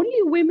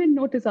 Only women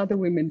notice other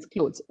women's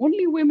clothes.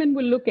 Only women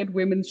will look at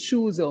women's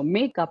shoes or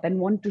makeup and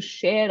want to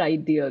share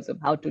ideas of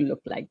how to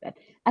look like that.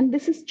 And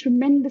this is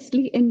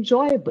tremendously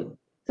enjoyable.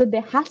 So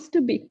there has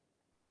to be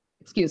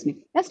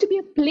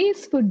a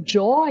place for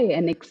joy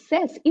and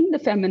excess in the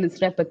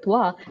feminist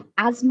repertoire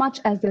as much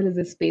as there is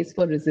a space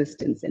for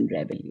resistance and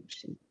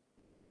revolution.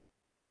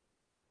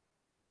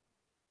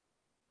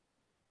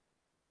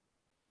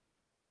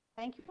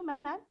 Thank you,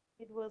 ma'am.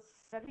 It was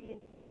very in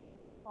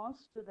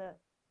response to the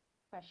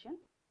question.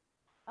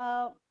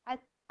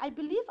 I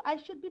believe I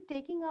should be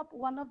taking up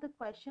one of the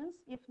questions,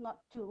 if not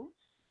two.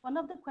 One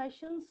of the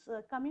questions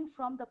coming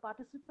from the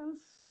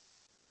participants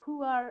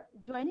who are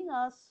joining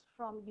us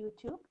from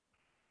YouTube.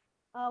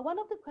 One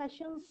of the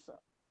questions,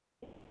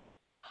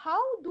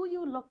 how do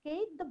you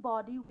locate the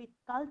body with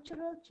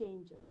cultural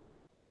changes?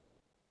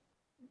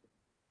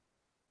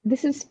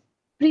 This is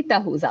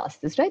Preeta who's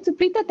asked this, right? So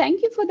Preeta,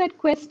 thank you for that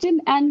question.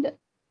 And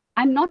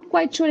I'm not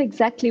quite sure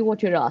exactly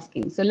what you're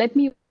asking. So let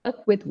me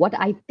work with what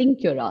I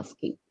think you're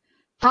asking.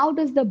 How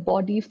does the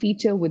body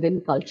feature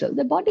within culture?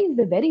 The body is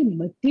the very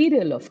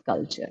material of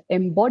culture.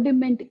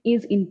 Embodiment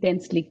is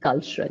intensely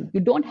cultural.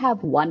 You don't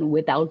have one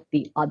without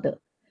the other.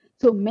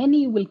 So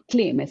many will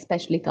claim,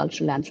 especially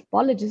cultural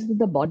anthropologists, that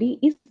the body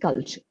is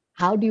culture.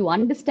 How do you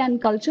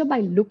understand culture?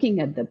 By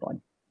looking at the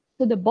body.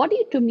 So the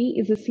body to me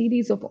is a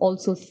series of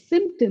also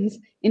symptoms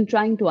in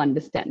trying to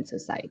understand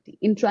society,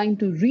 in trying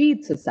to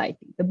read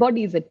society. The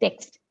body is a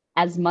text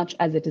as much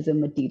as it is a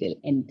material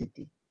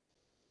entity.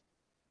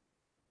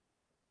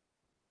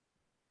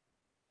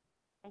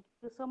 Thank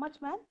you so much,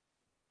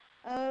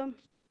 ma'am.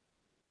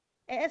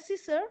 ASC,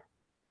 sir?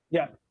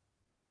 Yeah.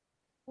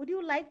 Would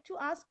you like to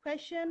ask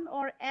question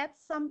or add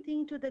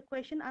something to the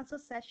question answer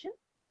session?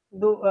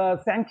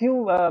 Thank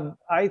you.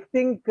 I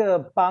think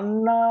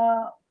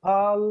Panna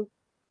Pal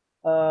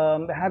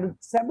had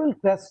several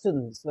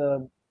questions,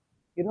 3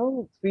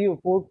 or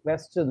 4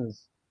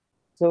 questions.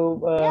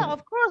 So Yeah,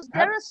 of course,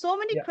 there are so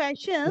many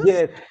questions.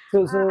 Yes.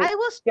 So I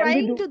was can we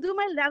trying to do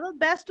my level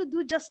best to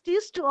do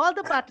justice to all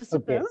the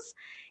participants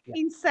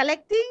in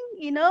selecting,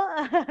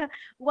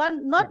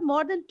 not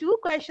more than 2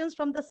 questions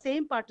from the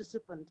same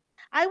participant.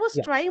 I was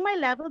trying my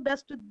level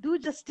best to do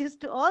justice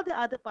to all the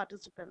other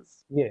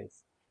participants.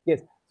 Yes.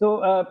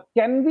 So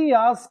can we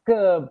ask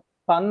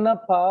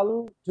Panna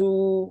Pal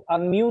to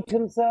unmute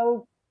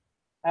himself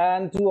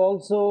and to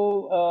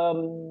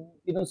also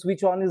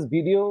switch on his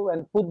video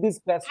and put these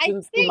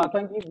questions to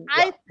Matangi?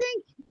 I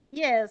think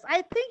yes,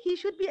 I think he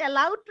should be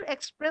allowed to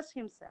express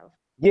himself.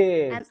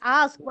 Yes. And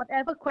ask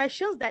whatever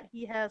questions that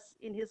he has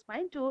in his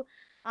mind to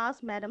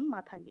ask Madam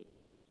Mathangi.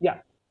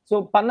 Yeah.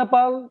 So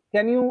Pannapal,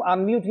 can you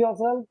unmute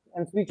yourself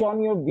and switch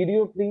on your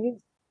video,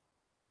 please?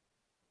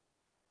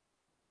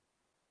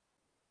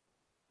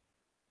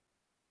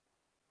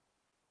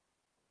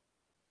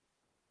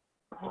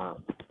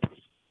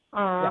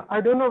 I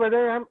don't know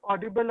whether I'm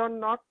audible or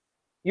not.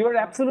 You are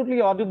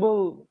absolutely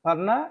audible,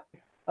 Panna.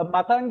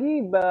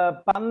 Matangi,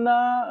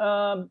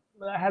 Panna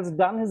has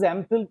done his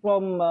MPhil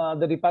from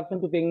the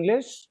Department of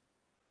English,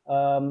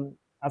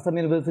 Assam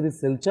University,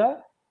 Silchar,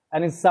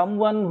 and is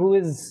someone who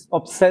is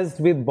obsessed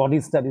with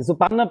body studies. So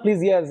Panna,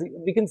 please, yes,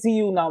 we can see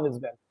you now as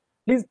well.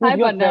 Please put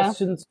your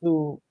questions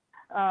to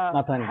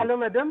Matangi. Hello,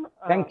 madam.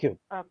 Thank you.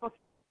 First,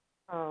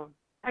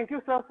 thank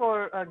you, sir,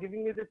 for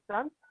giving me this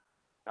chance.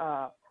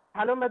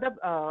 Hello, madam.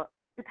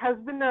 It has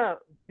been a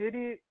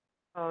very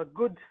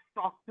good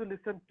talk to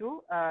listen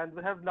to, and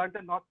we have learned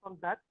a lot from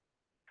that.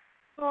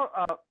 So,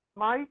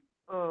 my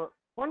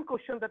one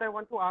question that I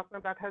want to ask,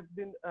 and that has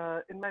been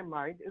in my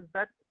mind, is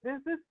that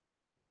there's this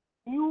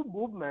new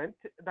movement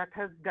that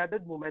has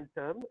gathered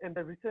momentum in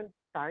the recent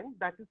time,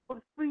 that is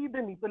called Free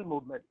the Nipple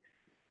movement.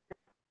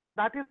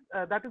 That is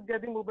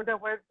getting movement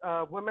where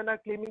women are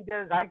claiming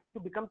their right to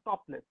become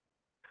topless.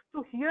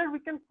 So here we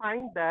can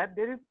find that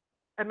there is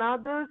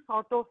another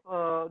sort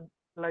of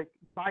like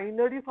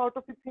binary sort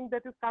of a thing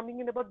that is coming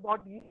in about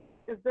body,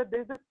 is that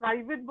there is a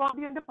private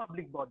body and a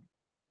public body.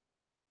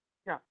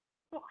 Yeah.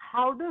 So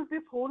how does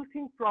this whole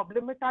thing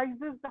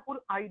problematizes the whole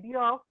idea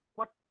of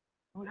what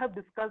we have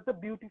discussed, the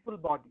beautiful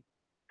body?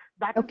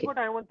 That is what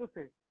I want to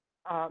say.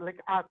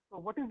 So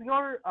what is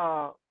your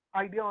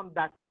idea on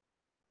that?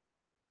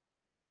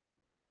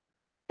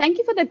 Thank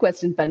you for that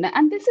question, Parna.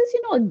 And this is,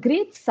 a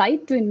great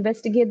site to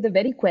investigate the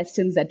very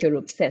questions that you're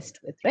obsessed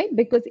with, right?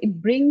 Because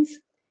it brings,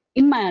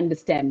 in my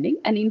understanding,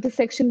 an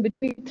intersection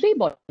between 3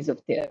 bodies of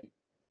theory.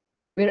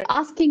 We're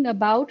asking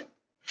about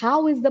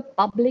how is the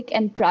public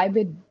and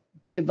private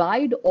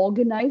divide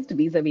organized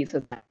vis-a-vis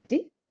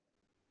society?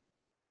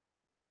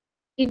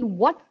 In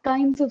what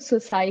kinds of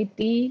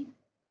society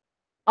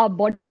are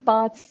body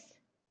parts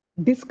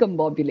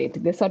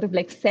discombobulated? They're sort of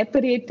like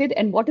separated,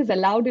 and what is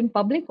allowed in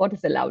public, what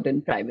is allowed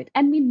in private.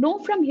 And we know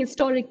from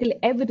historical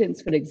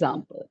evidence, for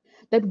example,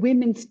 that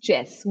women's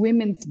chests,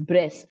 women's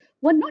breasts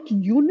were not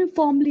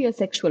uniformly a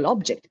sexual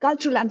object.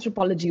 Cultural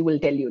anthropology will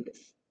tell you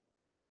this.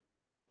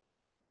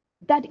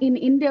 That in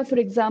India, for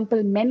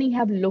example, many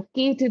have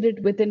located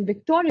it within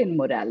Victorian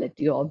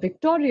morality or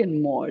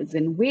Victorian mores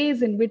in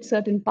ways in which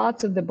certain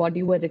parts of the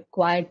body were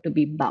required to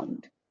be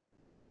bound.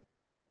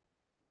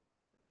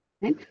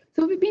 Right?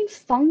 So we've been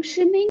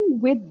functioning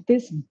with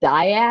this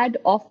dyad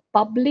of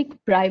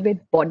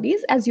public-private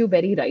bodies, as you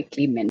very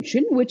rightly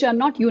mentioned, which are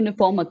not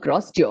uniform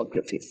across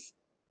geographies.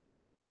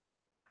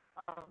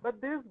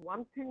 But there's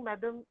one thing,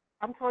 madam.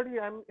 I'm sorry,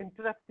 I'm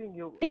interrupting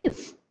you.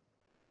 Yes.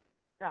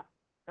 Yeah,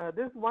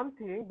 there's one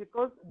thing,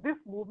 because this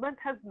movement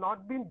has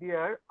not been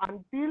there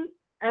until,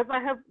 as I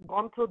have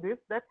gone through this,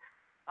 that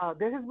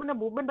there has been a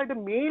movement by the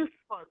males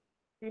first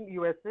in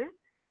USA,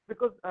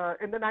 because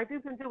in the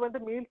 19th century, when the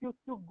males used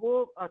to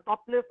go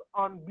topless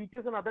on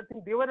beaches and other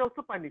things, they were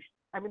also punished.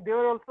 I mean, they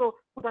were also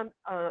put on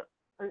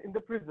in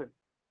the prison.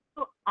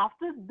 So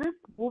after this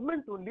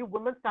movement only,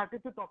 women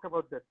started to talk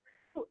about this.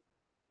 So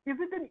is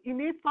it an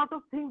innate sort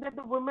of thing that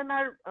the women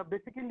are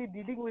basically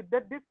dealing with,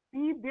 that they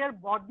see their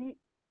body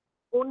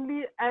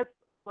only as,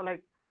 so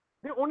like,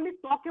 they only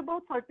talk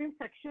about certain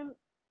section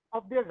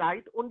of their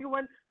right only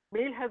when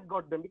male has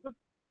got them, because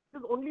it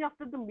is only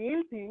after the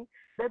male thing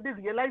that they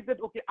realize that,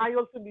 okay, I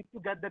also need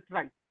to get that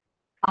right.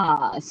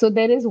 So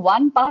there is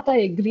one part I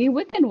agree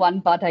with and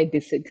one part I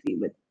disagree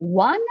with.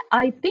 One,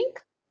 I think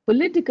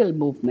political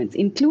movements,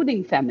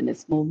 including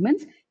feminist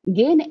movements,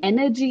 gain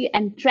energy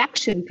and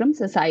traction from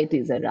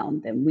societies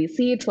around them. We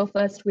see it for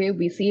first wave,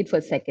 we see it for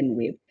second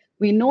wave.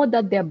 We know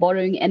that they're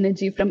borrowing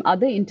energy from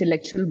other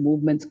intellectual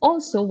movements.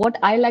 Also, what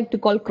I like to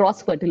call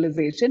cross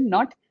fertilization,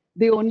 not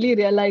they only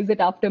realize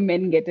it after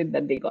men get it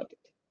that they got it.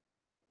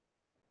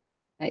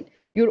 Right?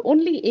 You're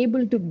only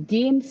able to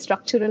gain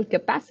structural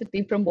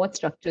capacity from what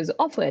structures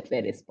offer at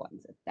various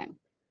points of time.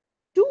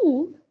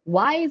 Two,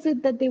 why is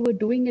it that they were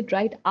doing it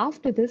right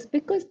after this?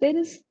 Because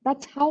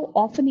that's how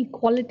often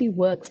equality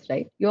works,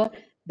 right?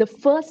 The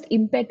first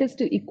impetus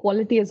to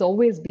equality has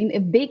always been,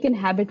 if they can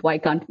have it, why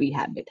can't we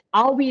have it?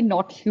 Are we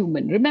not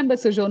human? Remember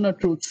Sojourner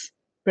Truth's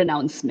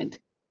pronouncement,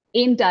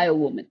 ain't I a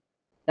woman?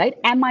 Right?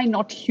 Am I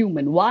not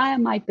human? Why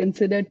am I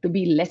considered to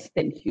be less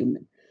than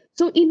human?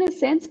 So in a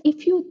sense,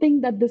 if you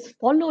think that this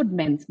followed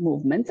men's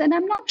movements, and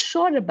I'm not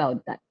sure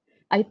about that,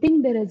 I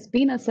think there has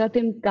been a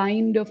certain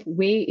kind of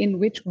way in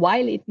which,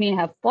 while it may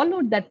have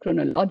followed that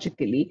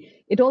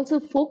chronologically, it also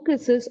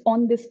focuses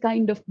on this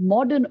kind of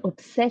modern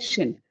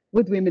obsession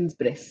with women's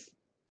breasts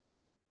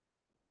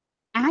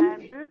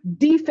and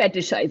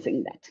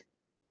defetishizing that.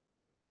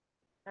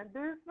 And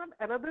there is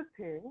another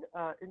thing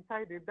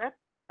inside it, that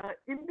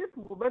in this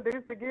movement, there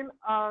is again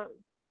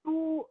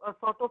two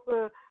sort of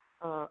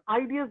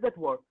ideas that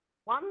work.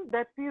 One,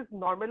 that is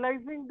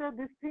normalizing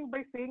this thing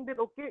by saying that,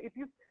 okay, it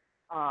is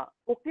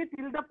okay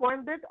till the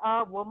point that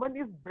a woman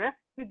is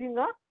breastfeeding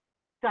a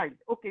child.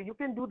 Okay, you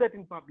can do that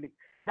in public.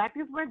 That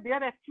is why they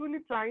are actually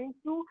trying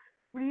to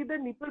free the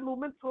nipple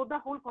movement, so the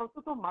whole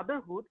concept of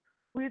motherhood,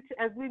 which,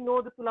 as we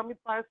know, the Sulamit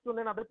Firestone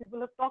and other people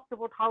have talked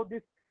about how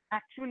this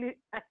actually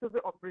acts as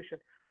an operation.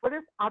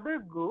 Whereas other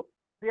groups,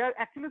 they are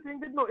actually saying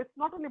that, no, it's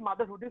not only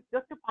motherhood, it's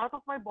just a part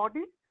of my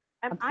body,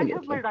 and Absolutely. I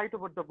have my right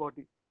over the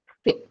body.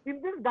 Yeah. So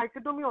in this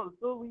dichotomy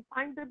also, we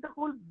find that the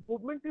whole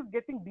movement is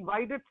getting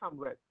divided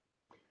somewhere.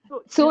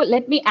 So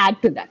let me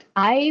add to that.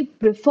 I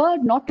prefer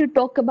not to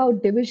talk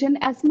about division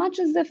as much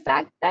as the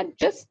fact that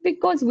just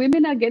because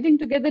women are getting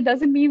together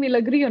doesn't mean we'll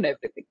agree on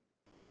everything.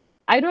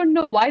 I don't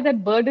know why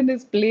that burden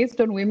is placed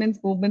on women's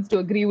movements to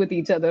agree with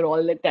each other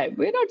all the time.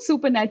 We're not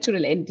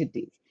supernatural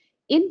entities.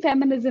 In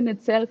feminism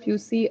itself, you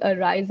see a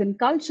rise in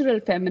cultural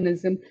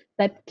feminism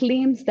that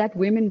claims that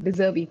women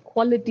deserve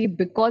equality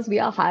because we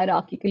are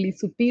hierarchically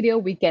superior,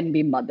 we can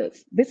be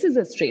mothers. This is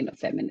a strain of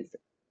feminism.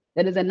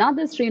 There is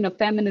another strain of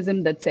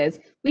feminism that says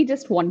we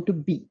just want to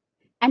be.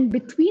 And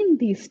between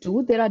these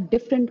two, there are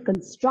different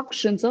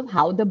constructions of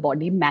how the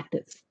body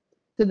matters.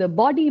 So the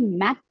body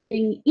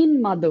mattering in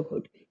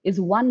motherhood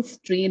is one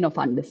strain of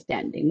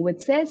understanding,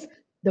 which says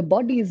the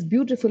body is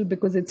beautiful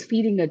because it's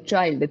feeding a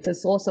child. It's a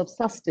source of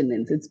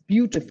sustenance. It's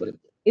beautiful.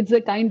 It's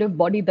a kind of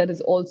body that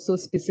is also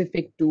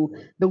specific to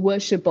the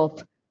worship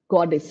of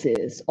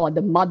goddesses or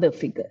the mother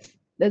figures.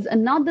 There's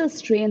another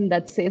strain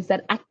that says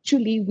that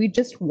actually we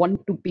just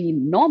want to be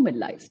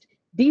normalized,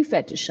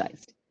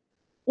 defetishized.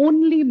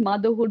 Only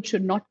motherhood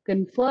should not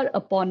confer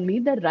upon me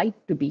the right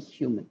to be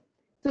human.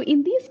 So,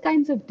 in these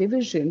kinds of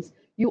divisions,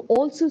 you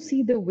also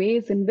see the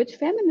ways in which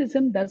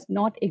feminism does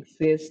not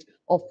exist,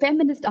 or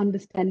feminist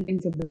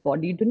understandings of the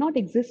body do not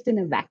exist in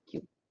a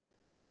vacuum.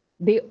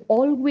 They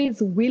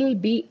always will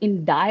be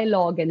in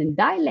dialogue and in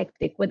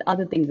dialectic with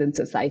other things in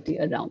society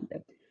around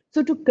them.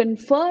 So, to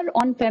confer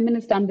on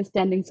feminist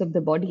understandings of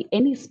the body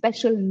any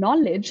special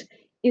knowledge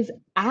is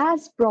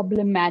as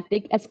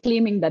problematic as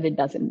claiming that it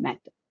doesn't matter.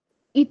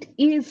 It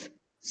is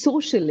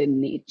social in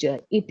nature.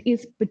 It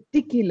is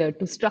particular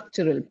to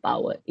structural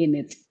power in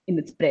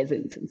its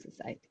presence in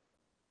society.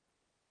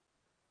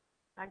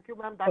 Thank you,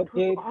 ma'am. That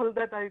was all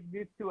that I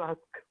need to ask.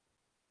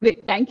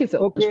 Great. Thank you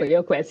so much for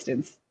your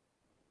questions.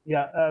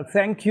 Yeah,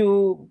 thank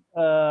you,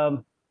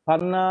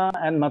 Panna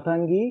and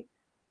Matangi,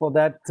 for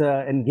that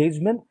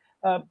engagement.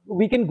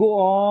 We can go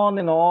on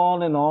and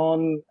on and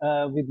on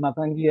with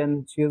Matangi,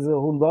 and she has a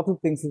whole lot of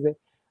things to say.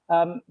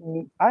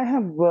 I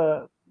have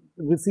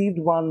received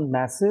one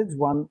message,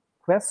 one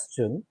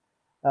question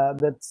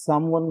that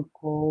someone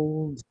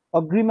called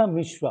Agrima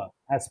Mishra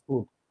has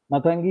put.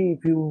 Matangi,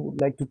 if you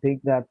like to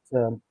take that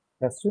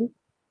question.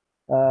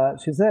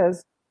 She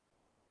says,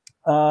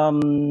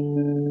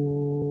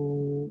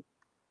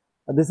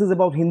 this is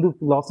about Hindu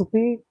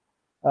philosophy.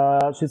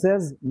 She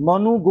says,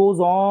 Manu goes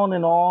on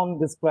and on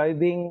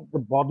describing the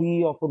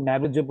body of a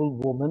marriageable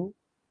woman.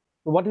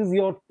 So what is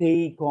your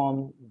take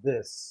on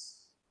this?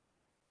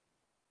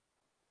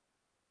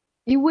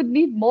 You would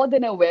need more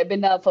than a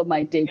webinar for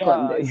my take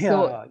on this.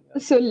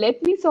 So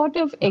let me sort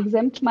of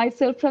exempt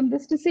myself from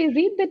this to say,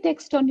 read the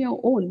text on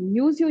your own.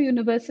 Use your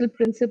universal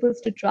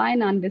principles to try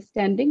and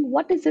understanding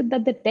what is it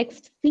that the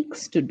text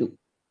seeks to do.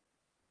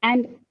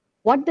 And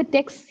what the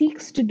text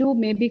seeks to do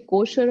may be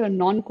kosher or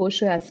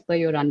non-kosher as per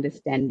your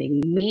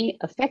understanding, may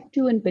affect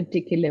you in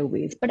particular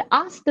ways. But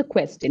ask the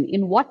question,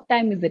 in what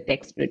time is the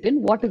text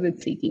written? What is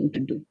it seeking to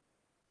do?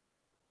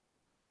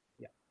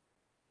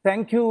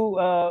 Thank you,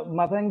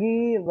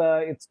 Matangi.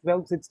 It's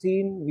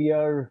 12:16. We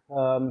are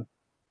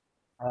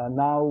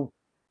now,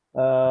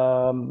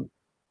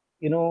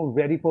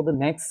 ready for the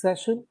next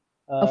session.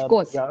 Of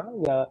course.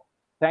 Yeah.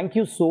 Thank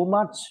you so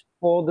much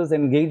for this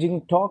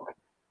engaging talk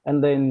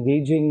and the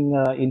engaging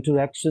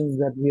interactions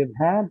that we have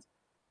had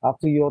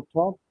after your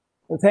talk.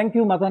 Thank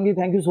you, Matangi.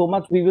 Thank you so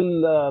much. We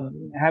will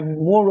have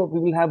more of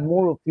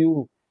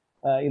you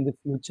in the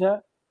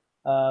future.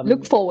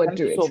 Look forward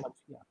to it. Thank you so much.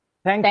 Yeah.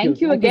 Thank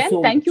you again.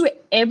 So Thank much. you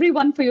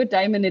everyone for your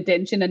time and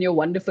attention and your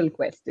wonderful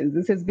questions.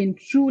 This has been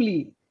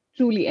truly,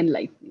 truly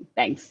enlightening.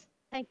 Thanks.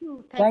 Thank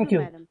you. Thank you.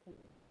 Madam.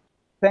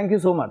 Thank you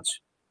so much.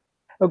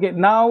 Okay,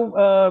 now,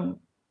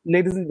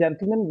 ladies and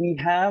gentlemen, we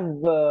have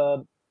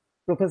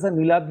Professor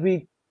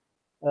Niladri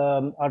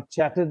our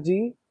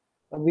Chatterjee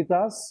with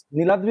us.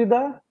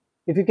 Niladrida,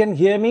 if you can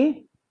hear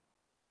me.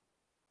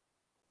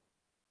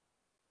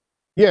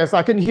 Yes,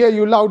 I can hear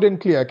you loud and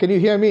clear. Can you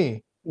hear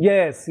me?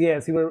 Yes,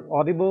 you are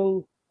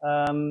audible,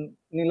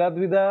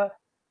 Niladrida.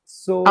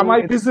 So am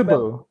I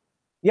visible?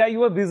 Yeah,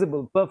 you are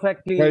visible,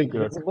 perfectly Very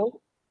good.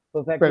 visible,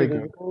 perfectly Very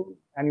visible, good.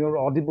 and you're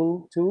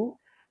audible too.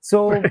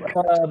 So, an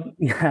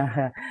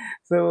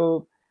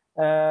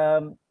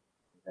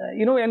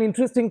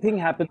interesting thing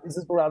happened. This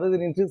is rather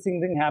an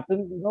interesting thing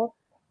happened.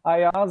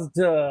 I asked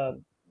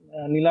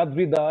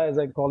Niladrida, as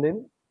I call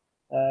him,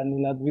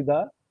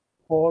 Niladrida,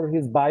 for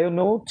his bio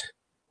note,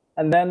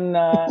 and then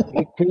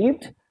he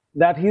claimed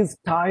that he's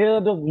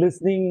tired of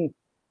listening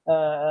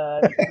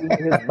to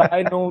his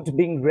bio note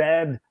being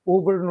read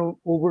over and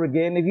over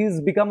again.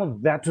 He's become a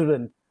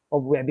veteran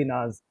of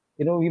webinars.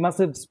 He must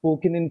have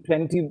spoken in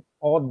 20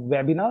 odd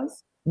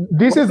webinars.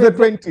 This is the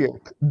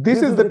 20th.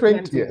 This is the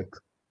 20th.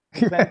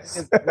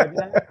 Yes.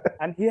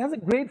 And he has a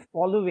great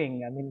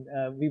following. I mean,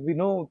 we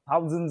know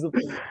thousands of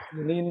people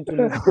tune in to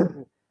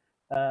listen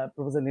to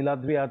Professor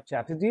Niladri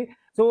Chatterjee.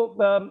 So,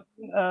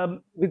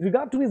 with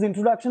regard to his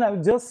introduction, I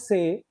would just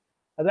say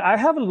that I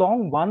have a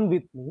long one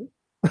with me,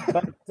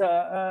 but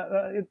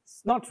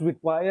it's not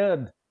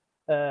required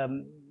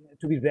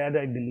to be read,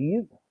 I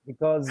believe,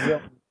 because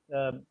the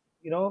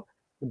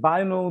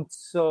bio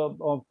notes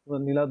of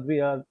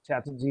Niladri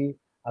Chatterjee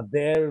are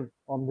there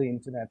on the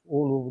internet,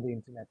 all over the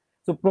internet.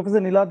 So Professor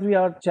Niladri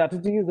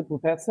Chatterjee is a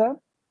professor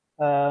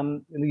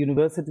in the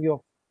University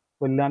of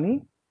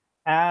Kalyani,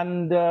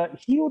 and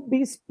he would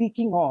be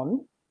speaking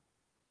on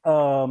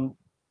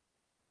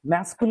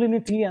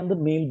masculinity and the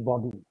male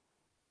body,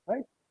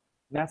 right?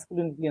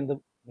 Masculinity and the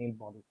male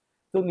body.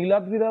 So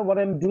Niladri, what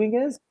I'm doing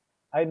is,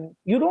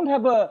 you don't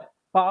have a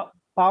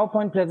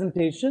PowerPoint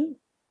presentation.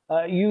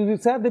 You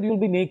said that you'll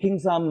be making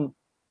some,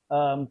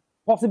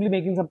 possibly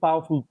making some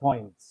powerful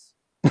points,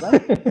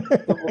 right?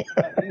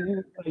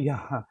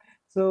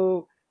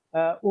 So,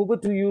 over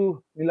to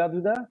you,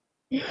 Niladri.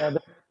 The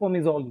platform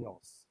is all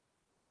yours.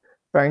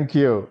 Thank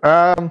you.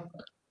 I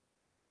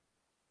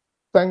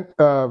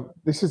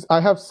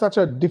have such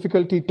a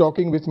difficulty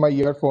talking with my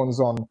earphones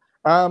on.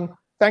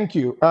 Thank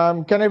you.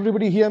 Can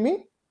everybody hear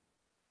me?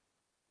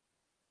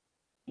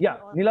 Yeah,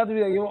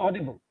 Niladri, you're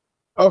audible.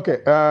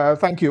 Okay,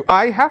 thank you.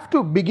 I have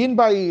to begin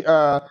by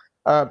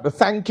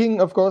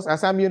thanking, of course,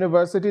 Assam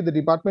University, the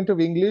Department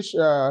of English,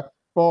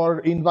 for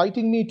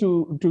inviting me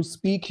to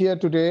speak here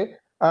today.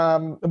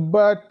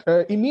 But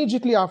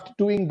immediately after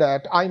doing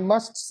that, I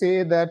must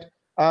say that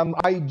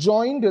I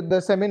joined the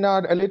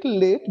seminar a little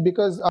late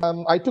because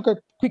I took a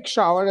quick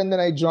shower and then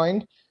I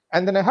joined.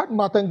 And then I had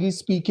Matangi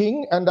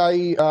speaking, and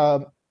I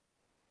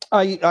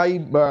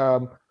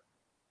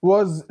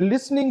was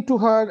listening to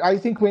her, I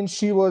think, when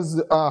she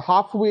was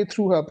halfway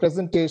through her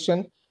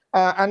presentation.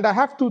 And I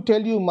have to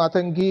tell you,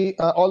 Matangi,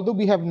 although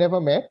we have never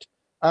met,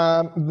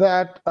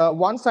 that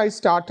once I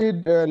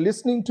started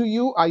listening to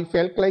you, I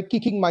felt like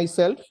kicking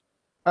myself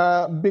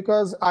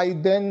because I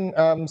then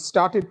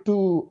started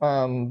to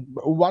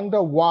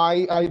wonder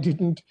why I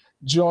didn't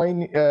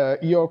join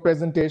your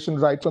presentation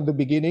right from the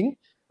beginning.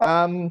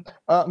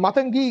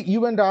 Matangi,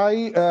 you and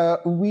I,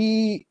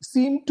 we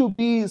seem to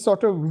be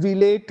sort of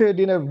related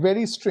in a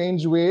very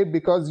strange way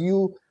because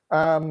you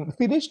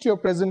finished your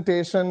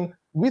presentation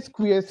with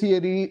queer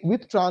theory,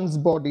 with trans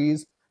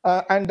bodies,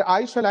 and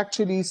I shall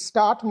actually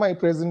start my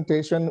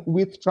presentation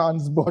with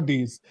trans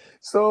bodies.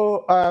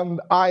 So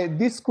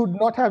this could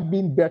not have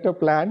been better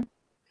planned.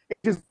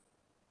 It is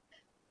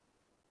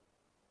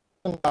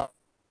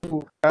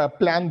to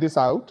plan this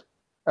out.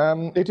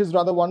 It is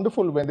rather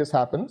wonderful when this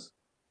happens.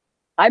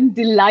 I'm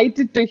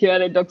delighted to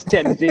hear it, Dr.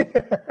 Chatterjee.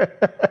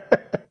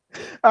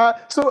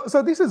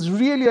 So this is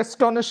really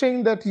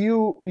astonishing that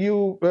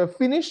you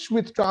finish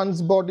with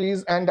trans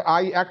bodies, and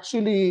I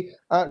actually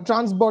I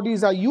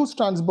use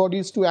trans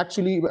bodies to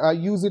actually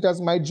use it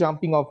as my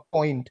jumping off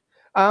point.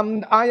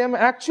 I am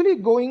actually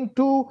going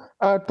to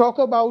talk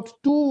about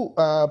two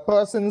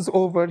persons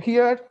over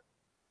here.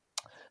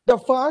 The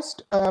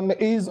first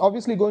is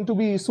obviously going to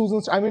be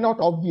Susan. I mean, not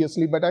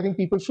obviously, but I think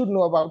people should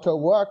know about her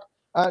work.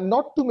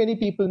 Not too many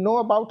people know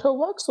about her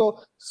work. So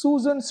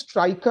Susan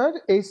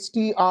Stryker,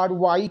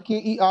 Stryker,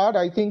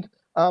 I think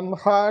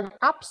her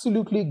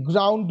absolutely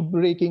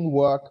groundbreaking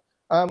work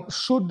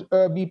should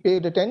be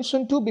paid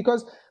attention to,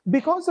 because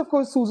of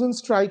course Susan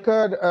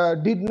Stryker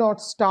did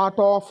not start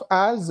off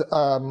as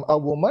a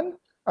woman.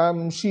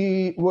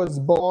 She was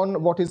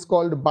born what is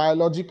called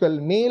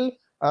biological male.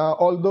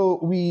 Although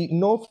we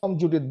know from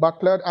Judith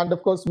Butler, and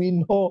of course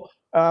we know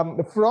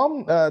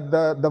from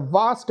the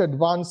vast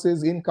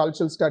advances in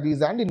cultural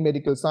studies and in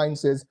medical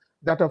sciences,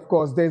 that of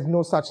course there's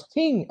no such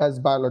thing as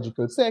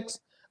biological sex.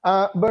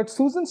 But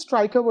Susan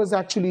Stryker was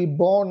actually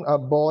born a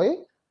boy,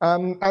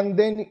 and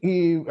then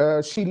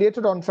she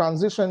later on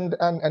transitioned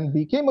and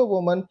became a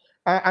woman.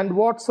 And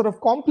what sort of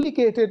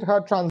complicated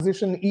her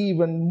transition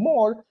even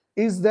more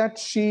is that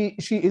she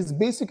is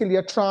basically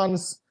a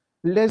trans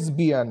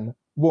lesbian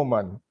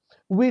woman,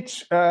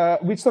 which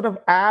sort of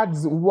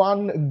adds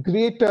one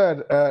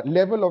greater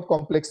level of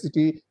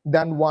complexity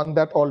than one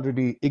that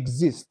already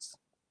exists.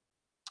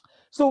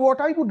 So what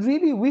I would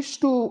really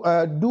wish to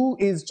do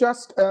is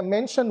just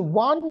mention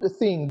one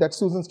thing that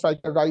Susan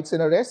Stryker writes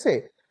in her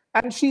essay.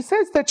 And she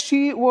says that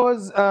she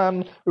was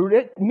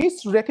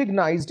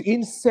misrecognized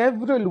in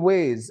several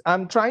ways.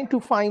 I'm trying to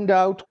find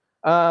out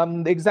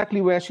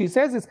exactly where she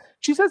says this.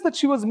 She says that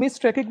she was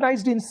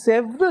misrecognized in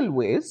several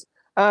ways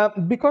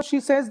because she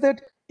says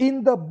that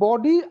in the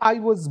body I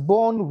was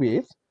born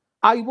with,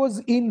 I was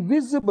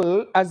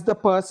invisible as the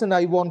person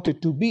I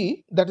wanted to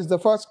be. That is the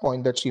first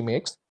point that she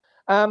makes.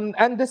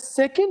 And the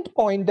second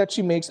point that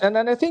she makes, and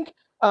I think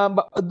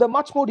the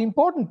much more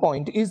important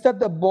point, is that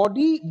the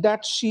body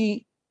that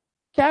she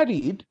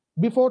carried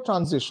before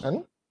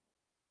transition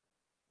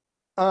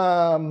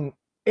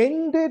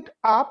ended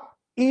up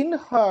in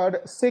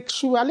her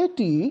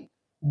sexuality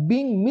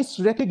being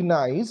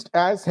misrecognized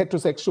as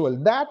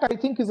heterosexual. That, I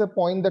think, is a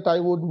point that I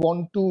would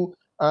want to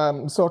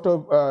sort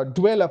of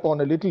dwell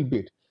upon a little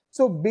bit.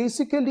 So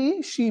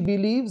basically, she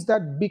believes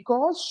that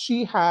because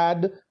she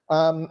had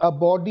a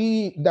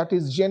body that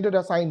is gender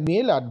assigned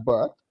male at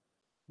birth,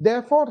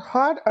 therefore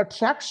her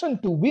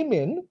attraction to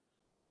women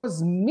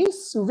was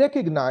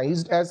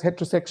misrecognized as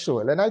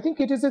heterosexual. And I think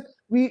it is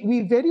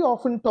we very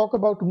often talk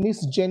about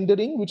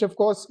misgendering, which of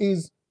course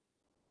is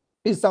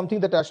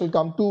something that I shall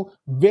come to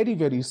very,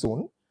 very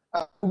soon.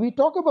 We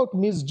talk about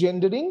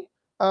misgendering.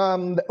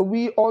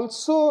 We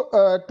also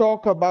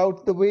talk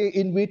about the way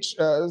in which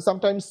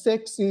sometimes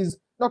sex is,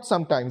 not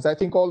sometimes, I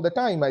think all the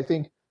time, I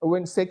think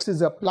when sex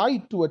is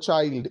applied to a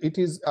child, it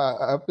is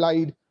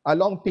applied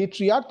along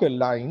patriarchal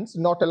lines,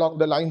 not along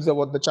the lines of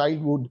what the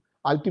child would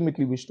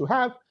ultimately wish to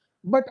have.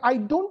 But I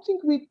don't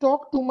think we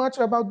talk too much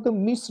about the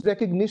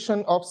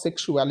misrecognition of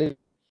sexuality.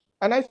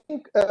 And I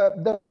think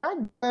the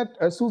fact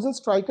that Susan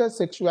Stryker's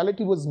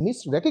sexuality was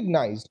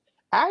misrecognized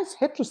as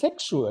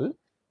heterosexual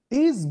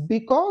is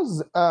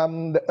because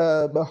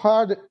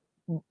her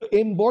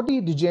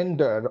embodied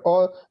gender,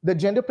 or the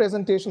gender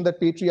presentation that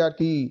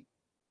patriarchy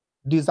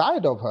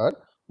desired of her,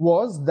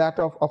 was that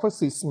of a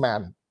cis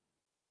man.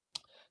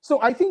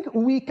 So I think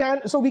we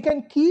can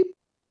keep